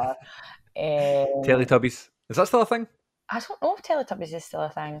or Teletubbies. Is that still a thing? I don't know if Teletubbies is still a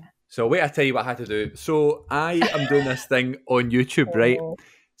thing. So wait, I tell you what I had to do. So I am doing this thing on YouTube, right?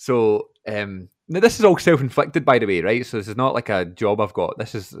 So Now, this is all self-inflicted, by the way, right? So this is not like a job I've got.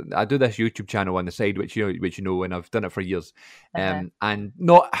 I do this YouTube channel on the side, which you know, and I've done it for years. And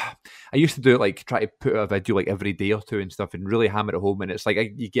not, I used to do it like try to put out a video like every day or two and stuff, and really hammer it home. And it's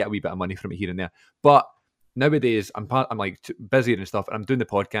like you get a wee bit of money from it here and there. But nowadays, I'm like busier and stuff, and I'm doing the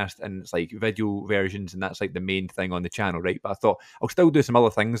podcast, and it's like video versions, and that's like the main thing on the channel, right? But I thought I'll still do some other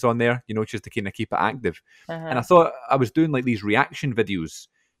things on there, you know, just to kind of keep it active. And I thought I was doing like these reaction videos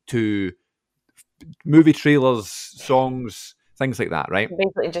to movie trailers, songs, things like that, right?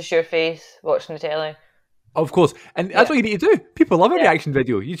 Basically just your face watching the telly. Of course. And that's what you need to do. People love a reaction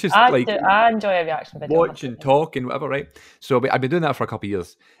video. You just I enjoy a reaction video. Watch and talk and whatever, right? So I've been doing that for a couple of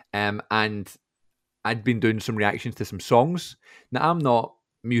years. And I'd been doing some reactions to some songs. Now, I'm not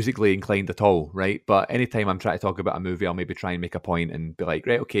musically inclined at all, right? But anytime I'm trying to talk about a movie, I'll maybe try and make a point and be like,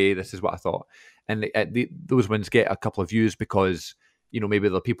 right, okay, this is what I thought. And those ones get a couple of views because, you know, maybe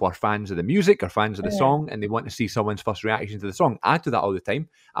the people are fans of the music or fans of the song, and they want to see someone's first reaction to the song. I do that all the time.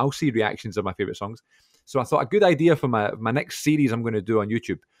 I'll see reactions of my favourite songs. So I thought a good idea for my next series I'm going to do on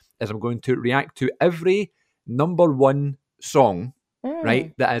YouTube is I'm going to react to every number one song,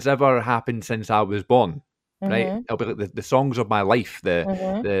 right, that has ever happened since I was born, right? It'll be like the songs of my life, what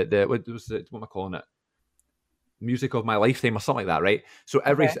am I calling it? Music of my lifetime or something like that, right? So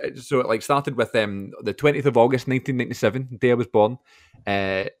so it like started with the 20th of August 1997, the day I was born.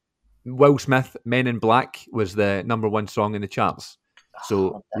 Will Smith, Men in Black was the number one song in the charts.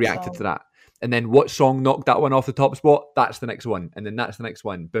 So reacted to that. And then what song knocked that one off the top spot? That's the next one. And then that's the next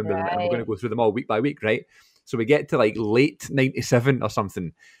one. Boom, boom, and we're going to go through them all week by week, right? So we get to like late 97 or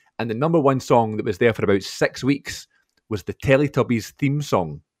something. And the number one song that was there for about 6 weeks was the Teletubbies theme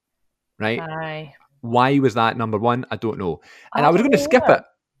song, right? Aye. Why was that number one? I don't know. And I was going to skip it.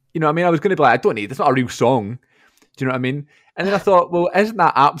 You know what I mean? I was going to be like, I don't need, it's not a real song. Do you know what I mean? And then I thought, well, isn't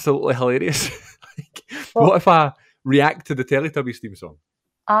that absolutely hilarious? What if I react to the Teletubbies theme song?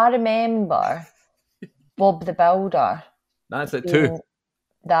 I remember Bob the Builder. That's it too.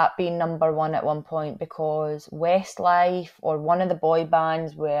 That being number one at one point because Westlife or one of the boy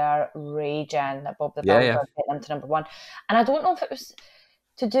bands were raging that Bob the Builder hit them to number one. And I don't know if it was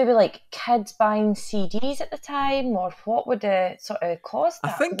to do with like kids buying CDs at the time, or what would have sort of caused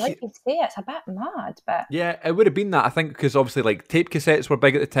that? I think, like you say, it's a bit mad, but yeah, it would have been that. I think because obviously like tape cassettes were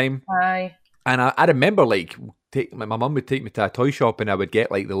big at the time. Aye. And I remember like my mum would take me to a toy shop and I would get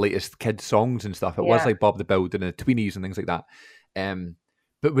like the latest kids songs and stuff. It was like Bob the Builder and the Tweenies and things like that.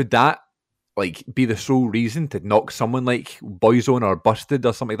 But would that like be the sole reason to knock someone like Boyzone or Busted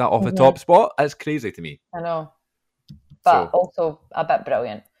or something like that off the top spot? That's crazy to me. I know. But also a bit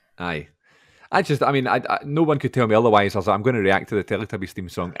brilliant. Aye. I no one could tell me otherwise. I was like, I'm going to react to the Teletubbies theme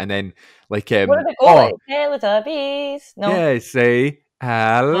song. And then, like... what did it go like? Teletubbies. No. Yeah, say,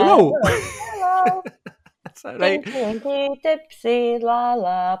 hello. Hello. That's it, right? Dinky, dipsy, la,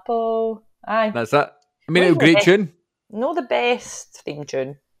 la, po. Aye. That's it. I mean, it was a great tune. Not the best theme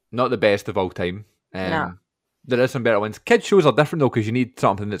tune. Not the best of all time. No. There is some better ones. Kids shows are different though because you need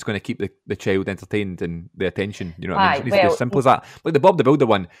something that's going to keep the child entertained and the attention. You know what I mean? It needs to be as simple as that. Like the Bob the Builder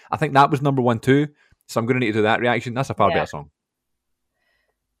one, I think that was number one too. So I'm going to need to do that reaction. That's a far better song.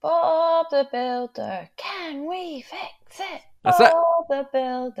 Bob the Builder, can we fix it? That's Bob the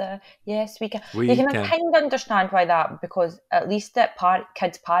Builder, yes we can. You can kind of understand why that, because at least at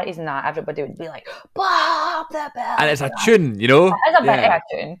kids' parties and that, everybody would be like, Bob the Builder. And it's a tune, you know? It is a bit of a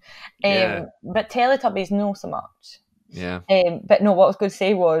tune. But Teletubbies, no so much. Yeah. But no, what I was going to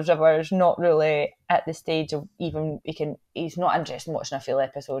say was River's not really at the stage of even, he's not interested in watching a full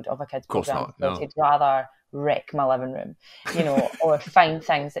episode of a kids' program. No. He'd rather wreck my living room, you know, or find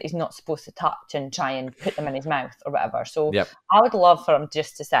things that he's not supposed to touch and try and put them in his mouth or whatever. So I would love for him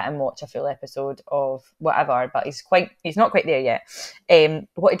just to sit and watch a full episode of whatever, but he's not quite there yet.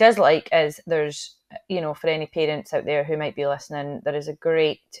 What he does like is there's, you know, for any parents out there who might be listening, there is a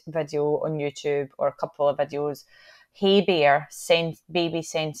great video on YouTube or a couple of videos, Hey Bear, baby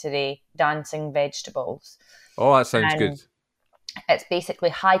sensory dancing vegetables. Oh, that sounds good. It's basically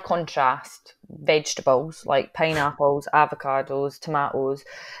high contrast vegetables like pineapples, avocados, tomatoes,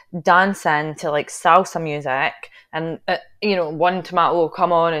 dancing to like salsa music, and you know, one tomato will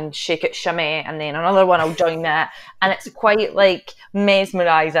come on and shake it shimmy, and then another one will join it, and it's quite like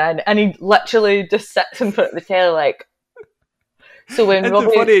mesmerising. And he literally just sits in front of the telly like. So when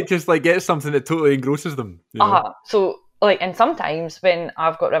it's funny, it just like gets something that totally engrosses them. You know? So like, and sometimes when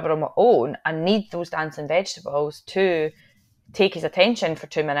I've got River on my own, I need those dancing vegetables to take his attention for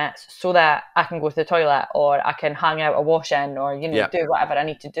 2 minutes so that I can go to the toilet or I can hang out a wash-in or, do whatever I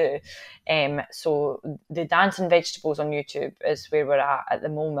need to do. So the Dancing Vegetables on YouTube is where we're at the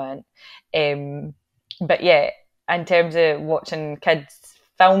moment. But yeah, in terms of watching kids'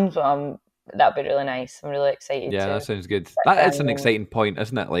 films, that'd be really nice. I'm really excited. Yeah, that sounds good. That is an exciting point,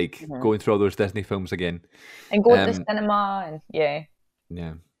 isn't it? Like going through all those Disney films again. And going to the cinema and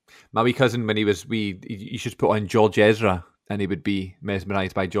yeah. My wee cousin, when he was wee, he used to put on George Ezra and he would be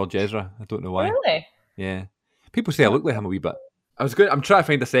mesmerised by George Ezra. I don't know why. Really? Yeah. People say I look like him a wee bit. I'm trying to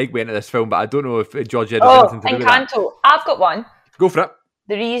find a segue into this film, but I don't know if George Ezra has anything to do with that. Encanto. I've got one. Go for it.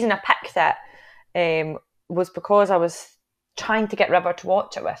 The reason I picked it was because I was trying to get River to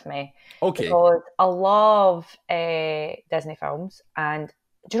watch it with me. Okay. Because I love Disney films, and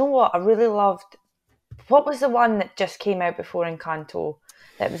do you know what? I really loved. What was the one that just came out before Encanto?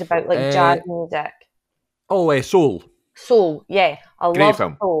 That was about like jazz music. Soul. Soul, yeah, I love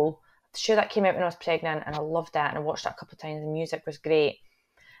film. Soul. Sure, that came out when I was pregnant, and I loved that, and I watched it a couple of times. The music was great.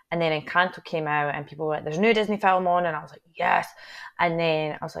 And then Encanto came out, and people were like, "There's a new Disney film on," and I was like, "Yes." And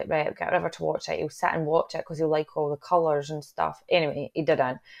then I was like, "Right, I'll get River to watch it. He'll sit and watch it because he'll like all the colours and stuff." Anyway, he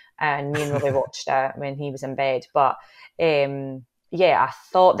didn't, and me and Robbie watched it when he was in bed. But yeah, I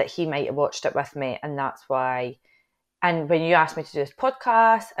thought that he might have watched it with me, and that's why. And when you asked me to do this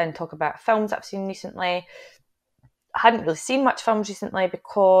podcast and talk about films I've seen recently, I hadn't really seen much films recently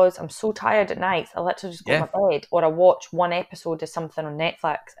because I'm so tired at night. I literally just go to my bed, or I watch one episode of something on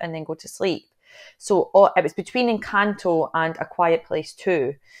Netflix and then go to sleep. So it was between Encanto and A Quiet Place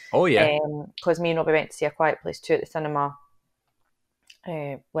 2. Oh, yeah. Because me and Robbie went to see A Quiet Place 2 at the cinema.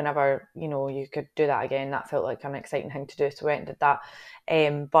 Whenever, you could do that again, that felt like an exciting thing to do. So we went and did that.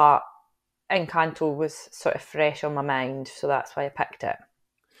 But Encanto was sort of fresh on my mind, so that's why I picked it.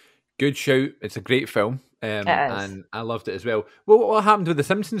 Good shout. It's a great film. It is. And I loved it as well. Well, what happened with the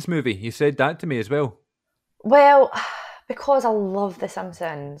Simpsons movie? You said that to me as well. Well, because I love The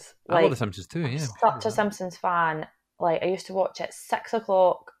Simpsons. I love The Simpsons too, yeah. Such a Simpsons fan. Like, I used to watch it 6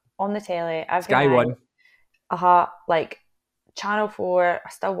 o'clock on the telly every Sky night. One. Like Channel 4, I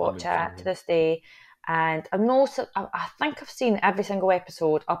still watch it to this day. And I think I've seen every single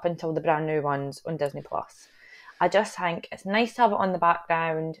episode up until the brand new ones on Disney+. I just think it's nice to have it on the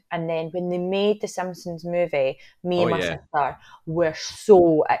background. And then when they made the Simpsons movie, me and my sister were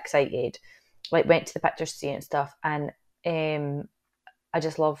so excited. Like, went to the pictures to see it and stuff. And I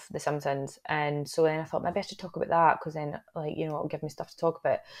just love the Simpsons. And so then I thought maybe I should talk about that because then, it'll give me stuff to talk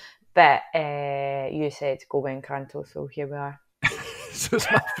about. But you said go with Encanto, so here we are. So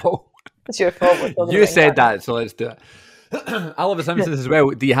it's my fault. It's your fault. You said that, so let's do it. I love the Simpsons as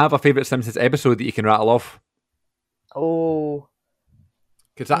well. Do you have a favourite Simpsons episode that you can rattle off? Oh,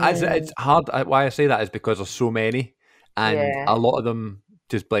 because it's hard. Why I say that is because there's so many, and a lot of them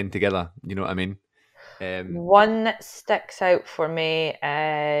just blend together. You know what I mean? One that sticks out for me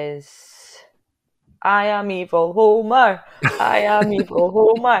is "I am evil, Homer. I am evil,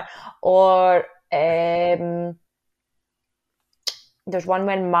 Homer." Or there's one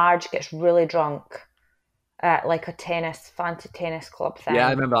when Marge gets really drunk at like a fancy tennis club thing. Yeah,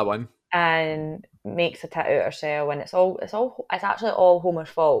 I remember that one. And makes a tit out herself, and it's actually all Homer's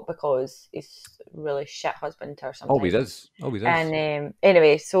fault because he's really shit husband to her sometimes. Always is. And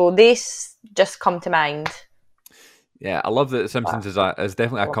anyway, so these just come to mind. Yeah, I love that The Simpsons is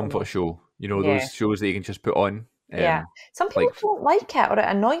definitely a comfort show. Those shows that you can just put on. Some people don't like it, or it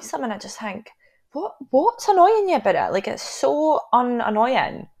annoys them, and I just think, what's annoying you about it? Like, it's so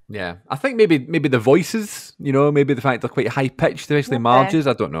unannoying. Yeah, I think maybe the voices, maybe the fact they're quite high pitched, especially Marge's.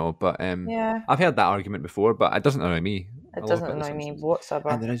 I don't know, but I've heard that argument before, but it doesn't annoy me. It doesn't annoy me whatsoever.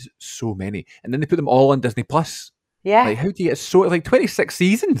 And there is so many, and then they put them all on Disney Plus. Yeah, like how do you get 26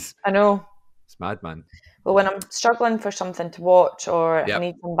 seasons? I know, it's mad, man. But when I'm struggling for something to watch or I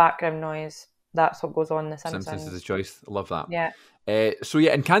need some background noise, that's what goes on The Simpsons. Simpsons is a choice. I love that. Yeah.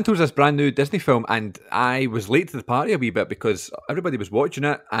 Encanto's this brand new Disney film, and I was late to the party a wee bit because everybody was watching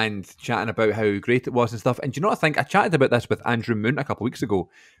it and chatting about how great it was and stuff. And do you know what I think? I chatted about this with Andrew Moon a couple of weeks ago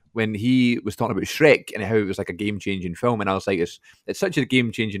when he was talking about Shrek and how it was like a game-changing film. And I was like, it's such a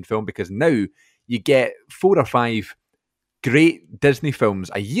game-changing film because now you get 4 or 5 great Disney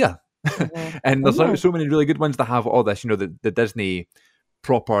films a year. Mm-hmm. And there's so many really good ones that have all this, the Disney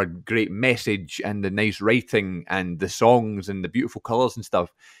proper great message and the nice writing and the songs and the beautiful colours and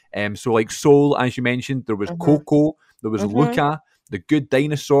stuff. So like Soul, as you mentioned, there was Coco, there was Luca, The Good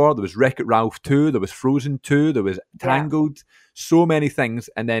Dinosaur, there was Wreck-It Ralph 2, there was Frozen 2, there was Tangled, so many things.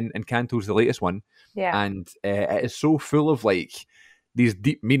 And then Encanto's the latest one. Yeah. And it is so full of like these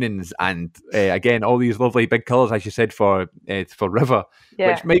deep meanings, and again, all these lovely big colours, as you said, for River,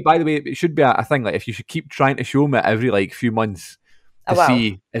 which might, by the way, it should be a thing. Like, if you should keep trying to show me it every like few months to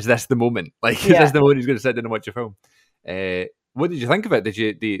see, is this the moment? Like, is this the moment he's going to sit down and watch a film? What did you think of it? Did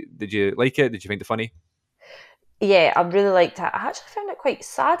you like it? Did you find it funny? Yeah, I really liked it. I actually found it quite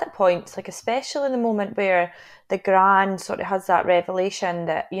sad at points, like especially in the moment where the Gran sort of has that revelation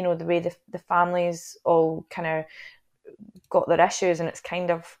that, you know, the way the families all kind of got their issues, and it's kind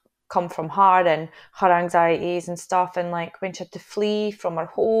of come from her and her anxieties and stuff, and like when she had to flee from her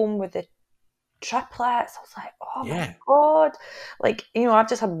home with the triplets, I was like, oh my God, like, you know, I've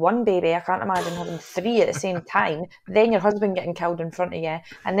just had one baby, I can't imagine having three at the same time, then your husband getting killed in front of you,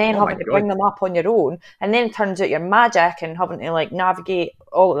 and then having to bring them up on your own, and then it turns out you're magic and having to like navigate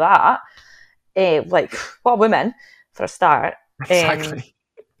all of that. Like, what a woman for a start. Exactly.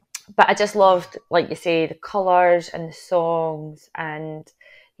 But I just loved, like you say, the colours and the songs, and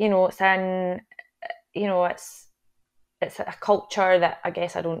you know, it's in, you know, it's a culture that I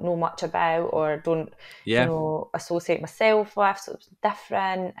guess I don't know much about or don't, you know, associate myself with, so it's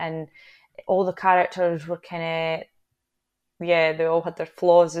different, and all the characters were kind of, they all had their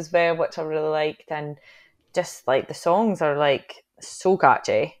flaws as well, which I really liked, and just like the songs are like so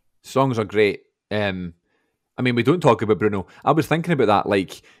catchy. Songs are great. I mean, we don't talk about Bruno. I was thinking about that,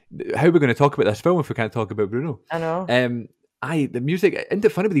 like, how are we going to talk about this film if we can't talk about Bruno? I know. The music, isn't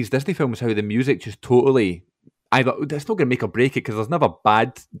it funny with these Disney films how the music just totally, either it's not going to make or break it, because there's never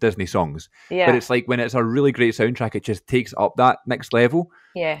bad Disney songs. Yeah. But it's like when it's a really great soundtrack, it just takes up that next level.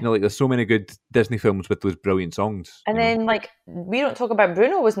 Yeah. You know, like there's so many good Disney films with those brilliant songs. And then, like, We Don't Talk About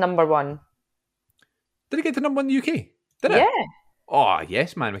Bruno was number one. Did it get to number one in the UK? Did it? Yeah. Oh,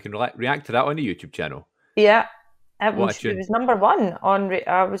 yes, man. We can react to that on the YouTube channel. Yeah. It was number one on.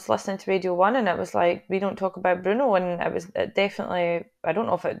 I was listening to Radio 1, and it was like, We Don't Talk About Bruno, and it definitely, I don't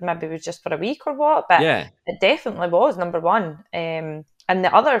know if it maybe was just for a week or what, but it definitely was number one. And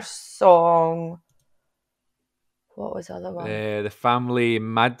the other song, what was the other one? The Family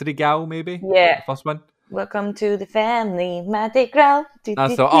Madrigal, maybe? Yeah. The first one? Welcome to the Family Madrigal.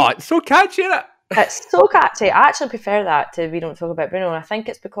 It's so catchy, isn't it? It's so catchy. I actually prefer that to We Don't Talk About Bruno, and I think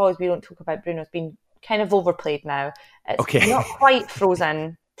it's because We Don't Talk About Bruno has been kind of overplayed now. It's not quite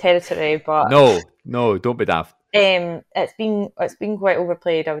Frozen territory, but no, don't be daft. It's been quite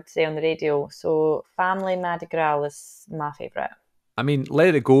overplayed, I would say, on the radio. So Family Madrigal is my favourite. I mean,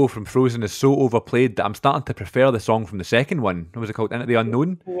 Let It Go from Frozen is so overplayed that I'm starting to prefer the song from the second one. What was it called? Into the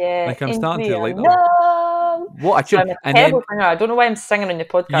Unknown? Yeah. Like, I'm starting to like that. What a tune. I'm a terrible singer. I don't know why I'm singing on your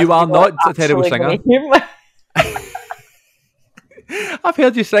podcast. You are not a terrible singer. I've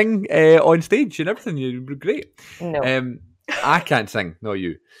heard you sing on stage and everything. You're great. No. I can't sing, not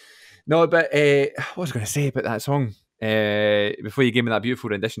you. No, but what was I going to say about that song? Before you gave me that beautiful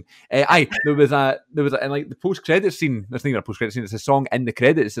rendition, there was in like the post credit scene. There's not even a post credit scene. It's a song in the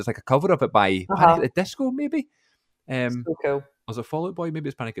credits. It's like a cover of it by Panic at the Disco, maybe. So cool. Was it Fall Out Boy? Maybe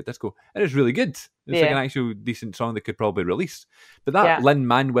it's Panic at Disco. And it's really good. It's like an actual decent song they could probably release. But that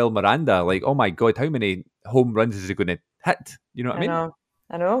Lin-Manuel Miranda, like, oh my God, how many home runs is he going to hit? You know what I mean?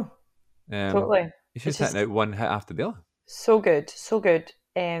 I know. Totally. He's just hitting out one hit after the other. So good. So good.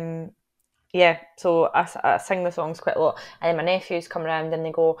 So I sing the songs quite a lot. And then my nephews come around and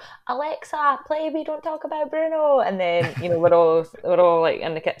they go, Alexa, play We Don't Talk About Bruno. And then, you know, we're all like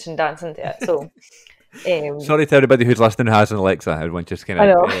in the kitchen dancing to it. So... sorry to everybody who's listening who has an Alexa. Everyone just kind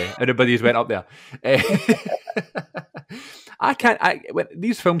of everybody's went up there. When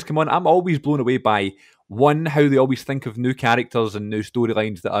these films come on, I'm always blown away by one, how they always think of new characters and new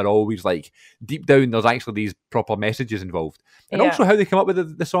storylines that are always like deep down there's actually these proper messages involved, and also how they come up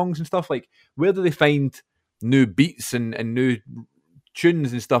with the songs and stuff. Like, where do they find new beats and new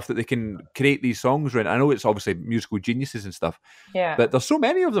tunes and stuff that they can create these songs around? I know it's obviously musical geniuses and stuff, but there's so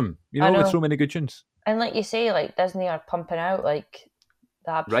many of them, you know, with so many good tunes. And like you say, like Disney are pumping out like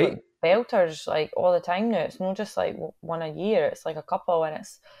the absolute belters like all the time now. It's not just like one a year; it's like a couple, and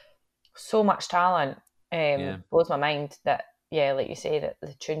it's so much talent. Blows my mind that like you say, that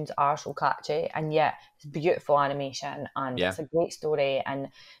the tunes are so catchy, and yet it's beautiful animation, and it's a great story, and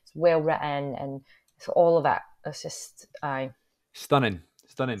it's well written, and it's all of it. It's just stunning.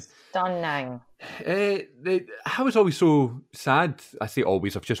 I was always so sad. I say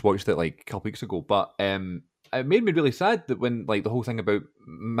always. I've just watched it like a couple weeks ago, but it made me really sad that when like the whole thing about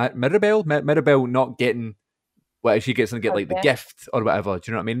Mirabelle not getting, well, she gets to get like the gift or whatever. Do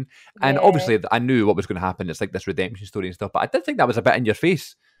you know what I mean? And obviously, I knew what was going to happen. It's like this redemption story and stuff. But I did think that was a bit in your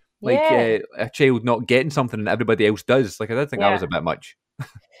face, like a child not getting something and everybody else does. Like, I did think that was a bit much.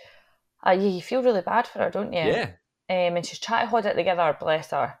 You feel really bad for her, don't you? Yeah. And she's trying to hold it together,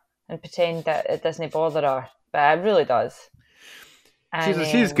 bless her, and pretend that it doesn't bother her, but it really does. And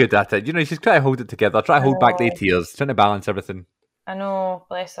She's good at it. You know, she's trying to hold it together, try to hold back the tears, trying to balance everything. I know,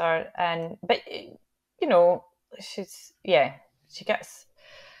 bless her. But you know, she gets.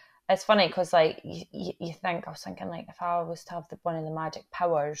 It's funny because like you think, I was thinking like, if I was to have one of the magic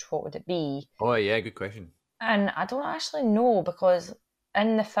powers, what would it be? Oh yeah, good question. And I don't actually know, because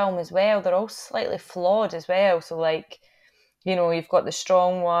in the film as well, they're all slightly flawed as well. So like, you know, you've got the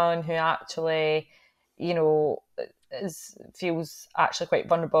strong one who actually, you know, feels actually quite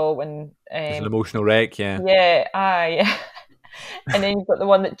vulnerable and It's an emotional wreck, yeah. yeah, yeah. And then you've got the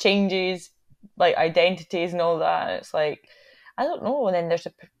one that changes like identities and all that. And it's like, I don't know. And then there's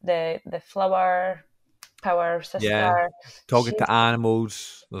the flower power sister. Yeah, talking to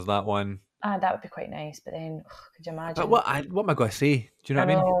animals. There's that one. That would be quite nice. But then, could you imagine? But what am I going to say? Do you know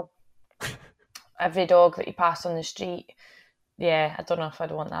what I mean? Every dog that you pass on the street. Yeah, I don't know if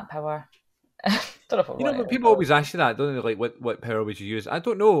I'd want that power. Don't know if I You know, want but it. people always ask you that, don't they? Like, what power would you use? I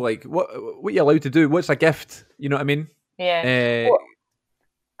don't know. Like, what you're allowed to do? What's a gift? You know what I mean? Yeah. Well,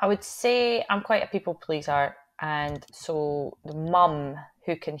 I would say I'm quite a people pleaser, and so the mum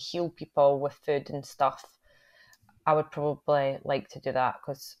who can heal people with food and stuff, I would probably like to do that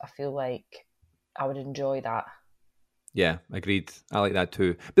because I feel like I would enjoy that. Yeah, agreed. I like that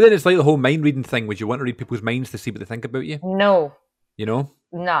too. But then it's like the whole mind reading thing. Would you want to read people's minds to see what they think about you? No. You know?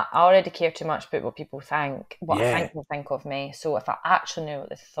 Nah, I already care too much about what people think, what Yeah. I think they think of me. So if I actually knew what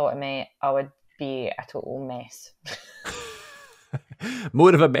they thought of me, I would be a total mess.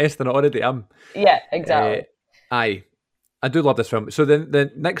 More of a mess than I already am. Yeah, exactly. Aye. I do love this film. So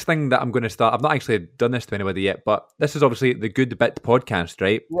the next thing that I'm going to start, I've not actually done this to anybody yet, but this is obviously the Good Bit podcast,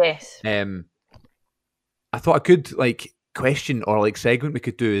 right? Yes. I thought a good like question or like segment we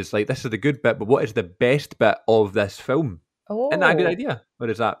could do is like, this is the good bit, but what is the best bit of this film? Oh. Isn't that a good idea? Or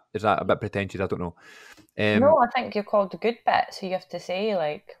is that a bit pretentious? I don't know. No, I think you're called the good bit, so you have to say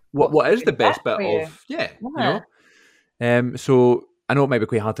like what is the best bit for you? of you know? So I know it might be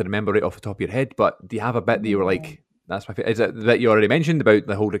quite hard to remember right off the top of your head, but do you have a bit that you were like, that's my favorite? Is it that you already mentioned about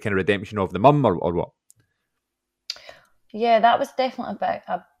the whole kind of redemption of the mum or what? Yeah, that was definitely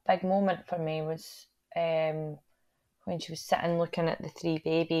a big moment for me, was when she was sitting looking at the three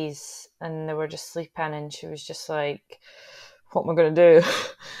babies and they were just sleeping, and she was just like, what am I going to do?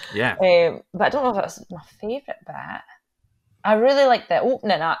 Yeah. But I don't know if that's my favourite bit. I really like the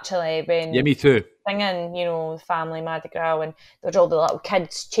opening, actually, when Yeah, me too. Singing, you know, family Mardi Gras, and there's all the little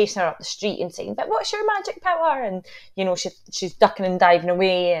kids chasing her up the street and saying, but what's your magic power? And, you know, she's ducking and diving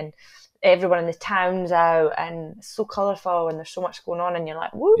away, and everyone in the town's out, and it's so colourful, and there's so much going on, and you're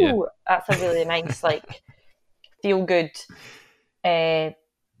like, woo, yeah. That's a really nice, like, feel-good bit.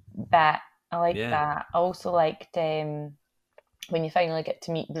 I like that. I also liked when you finally get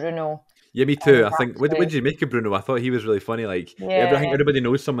to meet Bruno. Yeah, me too. I think, what did you make of Bruno? I thought he was really funny. Like, I think everybody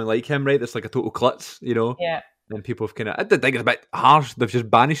knows someone like him, right? That's like a total klutz, you know? Yeah. And people have kind of, I did think it's a bit harsh. They've just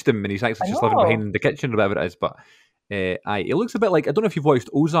banished him and he's actually just living behind the kitchen or whatever it is. But he looks a bit like, I don't know if you've watched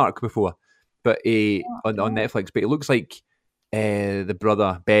Ozark before, but on Netflix, but he looks like the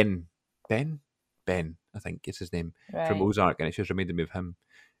brother Ben, I think it's his name, from Ozark, and it's just reminded me of him.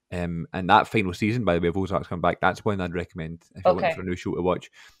 And that final season, by the way, of Ozark's come back, that's one I'd recommend if you're looking for a new show to watch.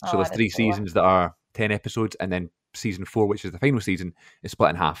 So there's 3 seasons that are 10 episodes, and then season 4, which is the final season, is split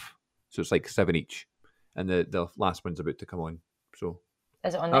in half. So it's like 7 each. And the last one's about to come on. So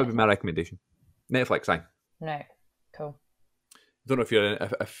is it on that would be my recommendation. Netflix, aye. No, cool. I don't know if you're,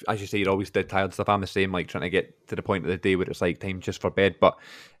 if as you say, you're always dead tired and stuff. I'm the same, like trying to get to the point of the day where it's like time just for bed. But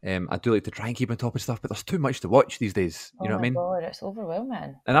I do like to try and keep on top of stuff. But there's too much to watch these days. You know what I mean? Oh my God, it's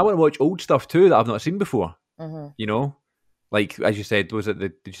overwhelming. And I want to watch old stuff too that I've not seen before. Mm-hmm. You know, like as you said, was it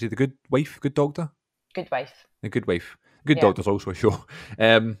did you say the Good Wife, Good Doctor? Good Wife. The Good Wife, Good Doctor's also a show.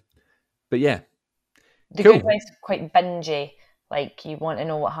 But yeah, the Good Wife's quite bingey. Like, you want to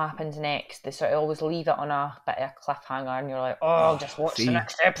know what happens next. They sort of always leave it on a bit of a cliffhanger, and you're like, oh, just watch the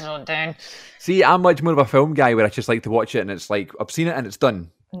next episode then. See, I'm much more of a film guy where I just like to watch it and it's like, I've seen it and it's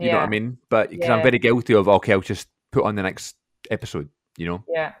done. You know what I mean? But because I'm very guilty of, okay, I'll just put on the next episode, you know?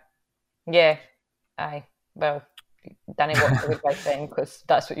 Yeah. Yeah. Aye. Well, Danny watched the Good Wife then, because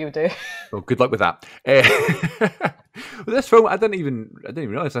that's what you do. Well, good luck with that. Well, this film, I didn't even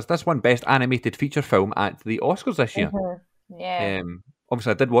realise this won Best Animated Feature Film at the Oscars this year. Mm-hmm. Yeah.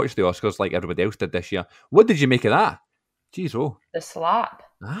 Obviously, I did watch the Oscars like everybody else did this year. What did you make of that? Jeez, the slap.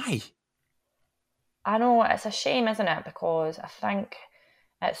 Aye. I know, it's a shame, isn't it? Because I think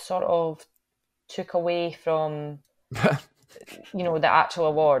it sort of took away from the actual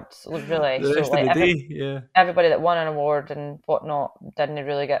awards, really. The So rest of like the day, yeah. everybody that won an award and whatnot didn't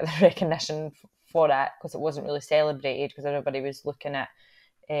really get the recognition for it because it wasn't really celebrated because everybody was looking um,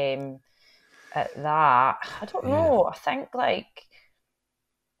 at that. I don't Yeah. know. I think like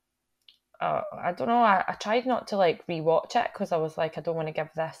I don't know. I tried not to like rewatch it because I was like, I don't want to give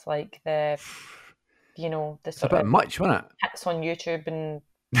this like the It's a sort bit of much, wasn't hits on YouTube and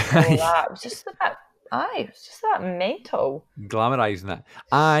all of it? that. It was just a bit. Aye, it was just that mental. Glamorizing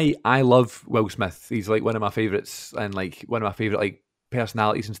it. I love Will Smith. He's like one of my favorites and like one of my favorite like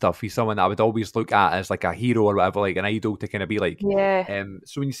personalities and stuff. He's someone that I would always look at as like a hero or whatever, like an idol to kind of be like. Yeah,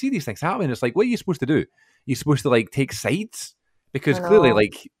 So when you see these things happen, it's like, what are you supposed to do? You're supposed to like take sides because I clearly, know.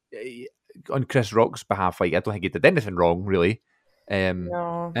 like on Chris Rock's behalf, like I don't think he did anything wrong really.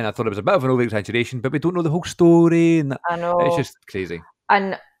 No, And I thought it was a bit of an over exaggeration, but we don't know the whole story, and I it's know. just crazy.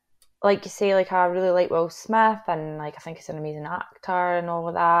 And like you say, like I really like Will Smith, and like I think he's an amazing actor and all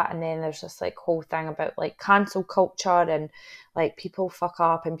of that. And then there's this like whole thing about like cancel culture and like people fuck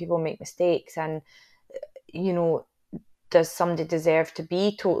up and people make mistakes, and you know, does somebody deserve to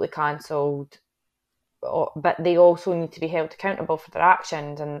be totally cancelled? But they also need to be held accountable for their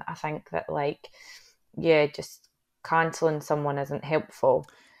actions. And I think that like, yeah, just cancelling someone isn't helpful.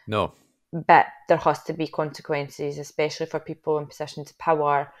 No, But there has to be consequences, especially for people in positions of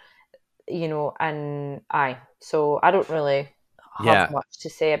power, and so I don't really have yeah, much to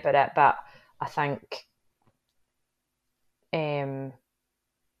say about it, but I think, um,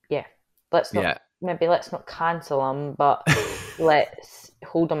 yeah, let's not yeah. let's not cancel them, but let's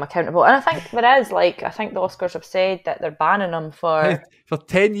hold them accountable. And I think there is like I think the Oscars have said that they're banning them for For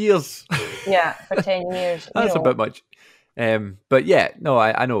 10 years. 10 years. That's a bit much. But yeah, no,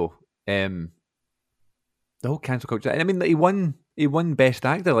 I know. The whole cancel culture. And I mean, he won Best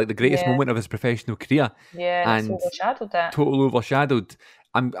Actor, like the greatest Yeah, moment of his professional career, yeah, and it's and overshadowed it. total overshadowed.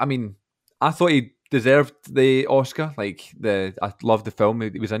 I mean, I thought he deserved the Oscar. I loved the film.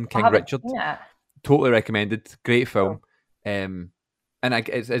 He was in I King haven't Richard. seen it. Totally recommended. Great Oh. film. And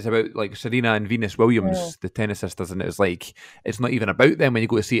it's about like Serena and Venus Mm. Williams, the tennis sisters, and it was like it's not even about them when you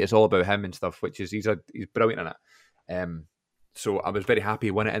go to see it. It's all about him and stuff, which is he's brilliant in it. So I was very happy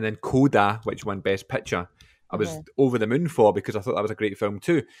he won it, and then Coda, which won Best Picture, I was Mhm. over the moon for because I thought that was a great film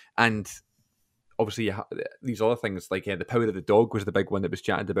too. And obviously, these other things like The Power of the Dog was the big one that was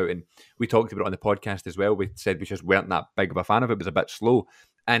chatted about, and we talked about it on the podcast as well. We said we just weren't that big of a fan of it; it was a bit slow,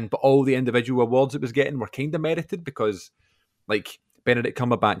 but all the individual awards it was getting were kind of merited because like Benedict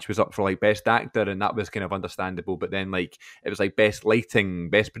Cumberbatch was up for like best actor, and that was kind of understandable. But then like it was like best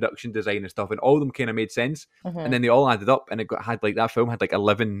lighting, best production design, and stuff, and all of them kind of made sense. And Mhm. then they all added up, and had like that film had like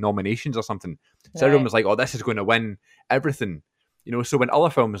 11 nominations or something. So everyone Right. was like, "Oh, this is going to win everything," you know. So when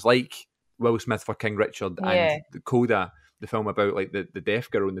other films like Will Smith for King Richard and Yeah. the Coda, the film about like the deaf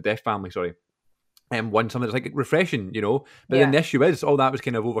girl and the deaf family, sorry, won something that's like refreshing, you know. But then Yeah. the issue is, all that was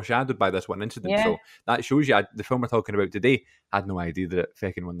kind of overshadowed by this one incident. Yeah. So that shows you, the film we're talking about today had no idea that it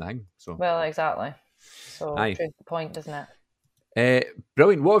fucking won the thing. So, Well, exactly. So aye. proves the point, doesn't it?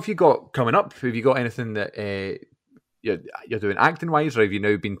 Brilliant. What have you got coming up? Have you got anything that you're doing acting wise, or have you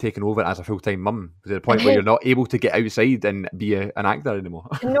now been taken over as a full time mum to the point where you're not able to get outside and be an actor anymore?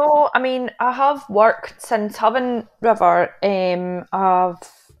 No, I mean I have worked since having River.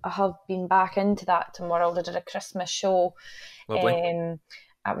 I have been back into the acting world. I did a Christmas show. Lovely.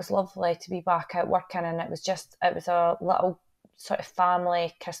 It was lovely to be back out working, and it was a little sort of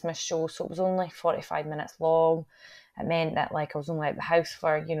family Christmas show, so it was only 45 minutes long. It meant that like I was only at the house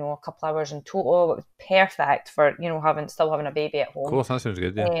for a couple hours in total. It was perfect for still having a baby at Of home. course, that sounds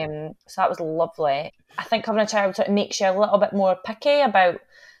good. Yeah. So that was lovely. I think having a child sort of makes you a little bit more picky about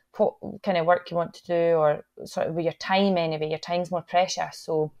what kind of work you want to do, or sort of with your time anyway. Your time's more precious.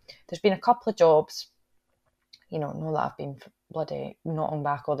 So there's been a couple of jobs, not that I've been bloody knocking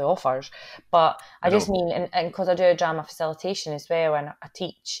back all the offers, but I just No. mean, and because I do a drama facilitation as well and I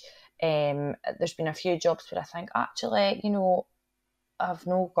teach, there's been a few jobs where I think, actually, I've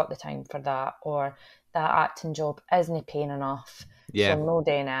not got the time for that, or that acting job isn't paying enough, so Yeah. I'm not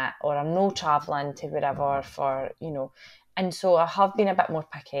doing it, or I'm not travelling to wherever and so I have been a bit more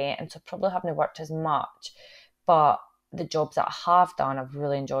picky, and so probably haven't worked as much, but the jobs that I have done I've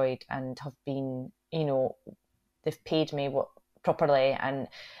really enjoyed and have been, they've paid me properly, and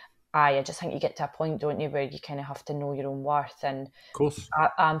I just think you get to a point, don't you, where you kind of have to know your own worth. And Of course.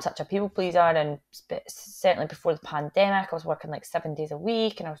 I'm such a people pleaser, and certainly before the pandemic, I was working like 7 days a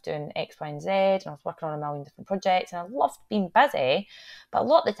week, and I was doing X, Y, and Z, and I was working on a million different projects, and I loved being busy. But a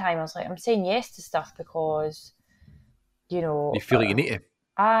lot of the time, I was like, I'm saying yes to stuff because, You feel like you need to.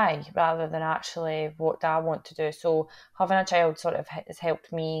 Aye, rather than actually what do I want to do. So having a child sort of has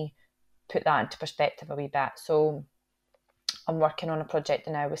helped me put that into perspective a wee bit. So I'm working on a project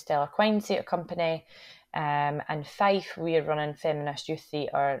now with Stella Quine's theatre company. In Fife, we're running feminist youth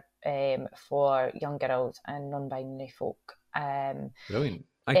theatre for young girls and non-binary folk. Brilliant.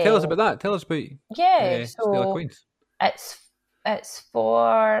 And tell us about that. Tell us about Yeah, Stella so Queens. it's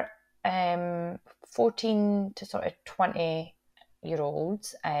for 14 to sort of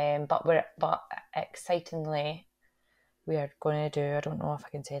 20-year-olds, but excitingly we are going to do, I don't know if I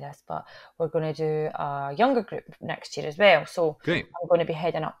can say this, but we're going to do a younger group next year as well. So Great. I'm going to be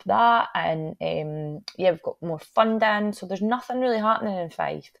heading up that, and we've got more funding. So there's nothing really happening in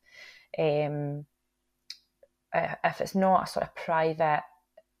Fife. If it's not a sort of private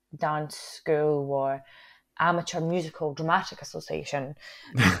dance school or amateur musical dramatic association,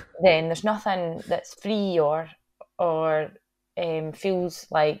 then there's nothing that's free or feels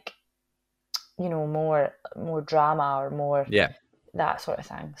like, more drama or more that sort of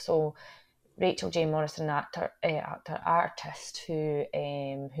thing. So Rachael J. Morrison, artist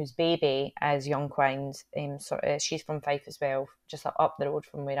whose baby is Young Quines, she's from Fife as well, just up the road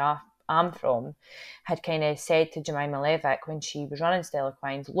from where I'm from, had kind of said to Jemima Levick when she was running Stella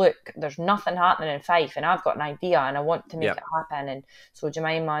Quines, look, there's nothing happening in Fife and I've got an idea and I want to make it happen. And so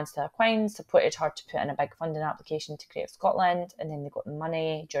Jemima and Stella Quines supported her to put in a big funding application to Creative Scotland, and then they got the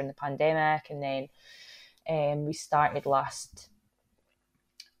money during the pandemic, and then we started last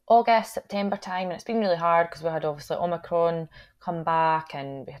August, September time, and it's been really hard because we had obviously Omicron come back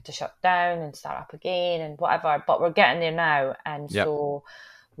and we had to shut down and start up again and whatever, but we're getting there now. And so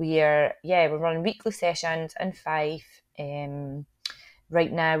we're running weekly sessions in Fife.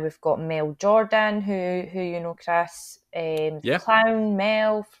 Right now we've got Mel Jordan, who you know, Chris, clown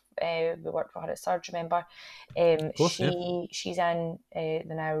Mel. We worked for her at Surge, remember? She's in the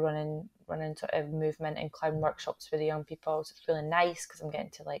now running sort of movement and clown workshops for the young people. So it's really nice because I'm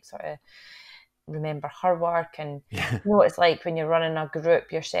getting to like sort of remember her work, and you know what it's like when you're running a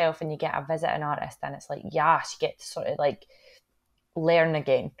group yourself and you get a visiting artist, and it's like, you get to sort of like learn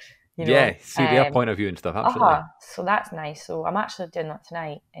again. You know? See their point of view and stuff, absolutely. So that's nice. So I'm actually doing that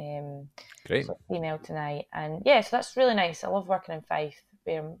tonight. Great. So email tonight, and so that's really nice. I love working in Fife,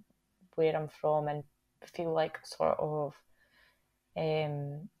 where I'm from, and feel like sort of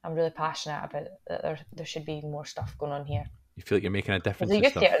I'm really passionate about that. There should be more stuff going on here. You feel like you're making a difference. The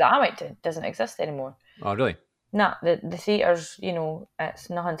youth theatre that I went to doesn't exist anymore. Oh, really? No, the theatre's, it's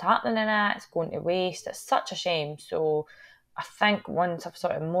nothing's happening in it. It's going to waste. It's such a shame. So I think once I've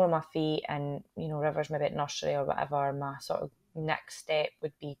sort of more on my feet and, River's maybe at nursery or whatever, my sort of next step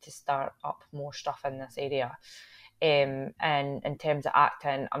would be to start up more stuff in this area. And in terms of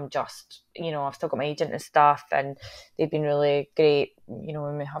acting, I'm just, I've still got my agent and stuff, and they've been really great,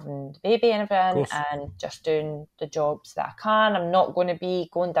 when we're having the baby and everything, and just doing the jobs that I can. I'm not going to be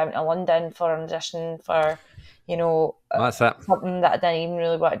going down to London for an audition for, that's it. Something that I didn't even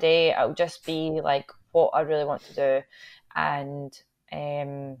really want to do. It'll just be like what I really want to do, and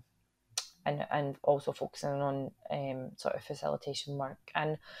also focusing on sort of facilitation work.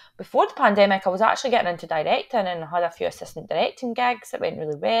 And before the pandemic, I was actually getting into directing and had a few assistant directing gigs that went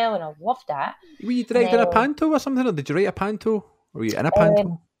really well, and I loved it. Were you directing a panto or something, or did you write a panto? Or were you in a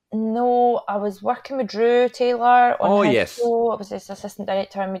panto? No, I was working with Drew Taylor on his show. I was his assistant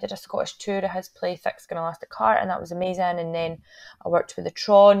director, and we did a Scottish tour of his play Fixed an Elastic Heart, and that was amazing. And then I worked with the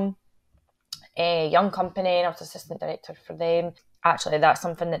Tron young company, and I was assistant director for them. Actually, that's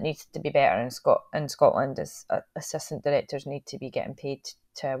something that needs to be better in Scotland. Is assistant directors need to be getting paid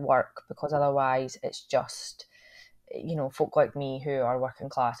to work, because otherwise it's just, folk like me who are working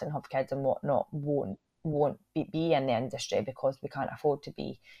class and have kids and whatnot won't be in the industry, because we can't afford to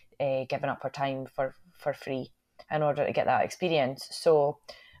be giving up our time for free in order to get that experience. So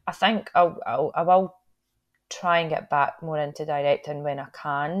I think I will try and get back more into directing when I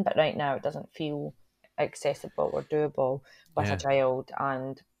can, but right now it doesn't feel accessible or doable with a child,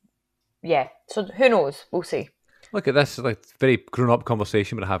 and so who knows, we'll see. Look at this, like very grown-up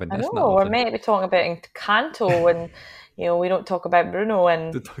conversation we're having. I know, we're meant to be talking about Encanto and we don't talk about Bruno,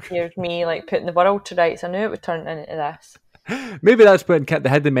 and here's me like putting the world to rights. I knew it would turn into this. Maybe that's what the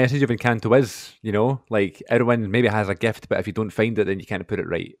hidden message of Encanto is, like everyone maybe has a gift, but if you don't find it, then you can't put it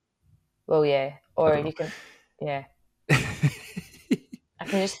right. Well, or you can I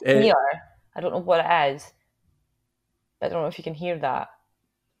can just hear, I don't know what it is, but I don't know if you can hear that.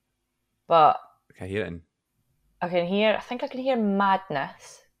 But I can hear it. I think I can hear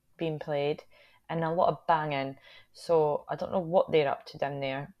madness being played and a lot of banging. So I don't know what they're up to down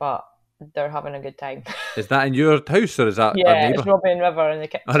there, but they're having a good time. Is that in your house or is that a Yeah, neighbour? it's Robbie and River in the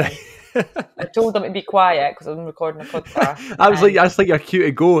kitchen. All right. I told them to be quiet because I'm recording a podcast. That's like your cue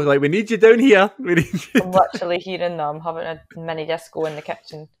to go. Like, we need you down here. We need you. I'm literally hearing them having a mini disco in the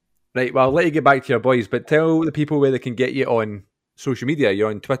kitchen. Right, well, I'll let you get back to your boys, but tell the people where they can get you on social media. You're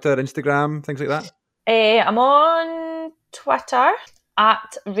on Twitter, Instagram, things like that? I'm on Twitter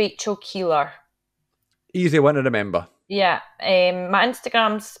at Rachael Keiller. Easy one to remember. Yeah, my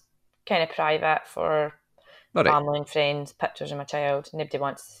Instagram's kind of private for family and friends, pictures of my child. Nobody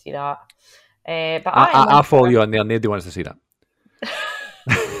wants to see that. But I follow you on there. Nobody wants to see that.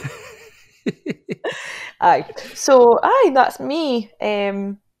 Aye. So, that's me.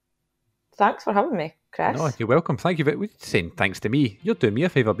 Thanks for having me, Chris. No, you're welcome. Thank you. We're saying thanks to me. You're doing me a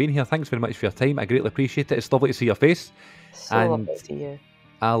favour being here. Thanks very much for your time. I greatly appreciate it. It's lovely to see your face. So lovely to see you.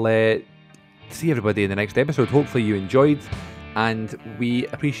 I'll see everybody in the next episode. Hopefully you enjoyed, and we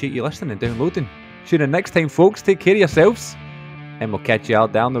appreciate you listening and downloading. Tune in next time, folks. Take care of yourselves, and we'll catch you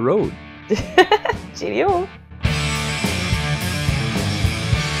out down the road. Cheerio.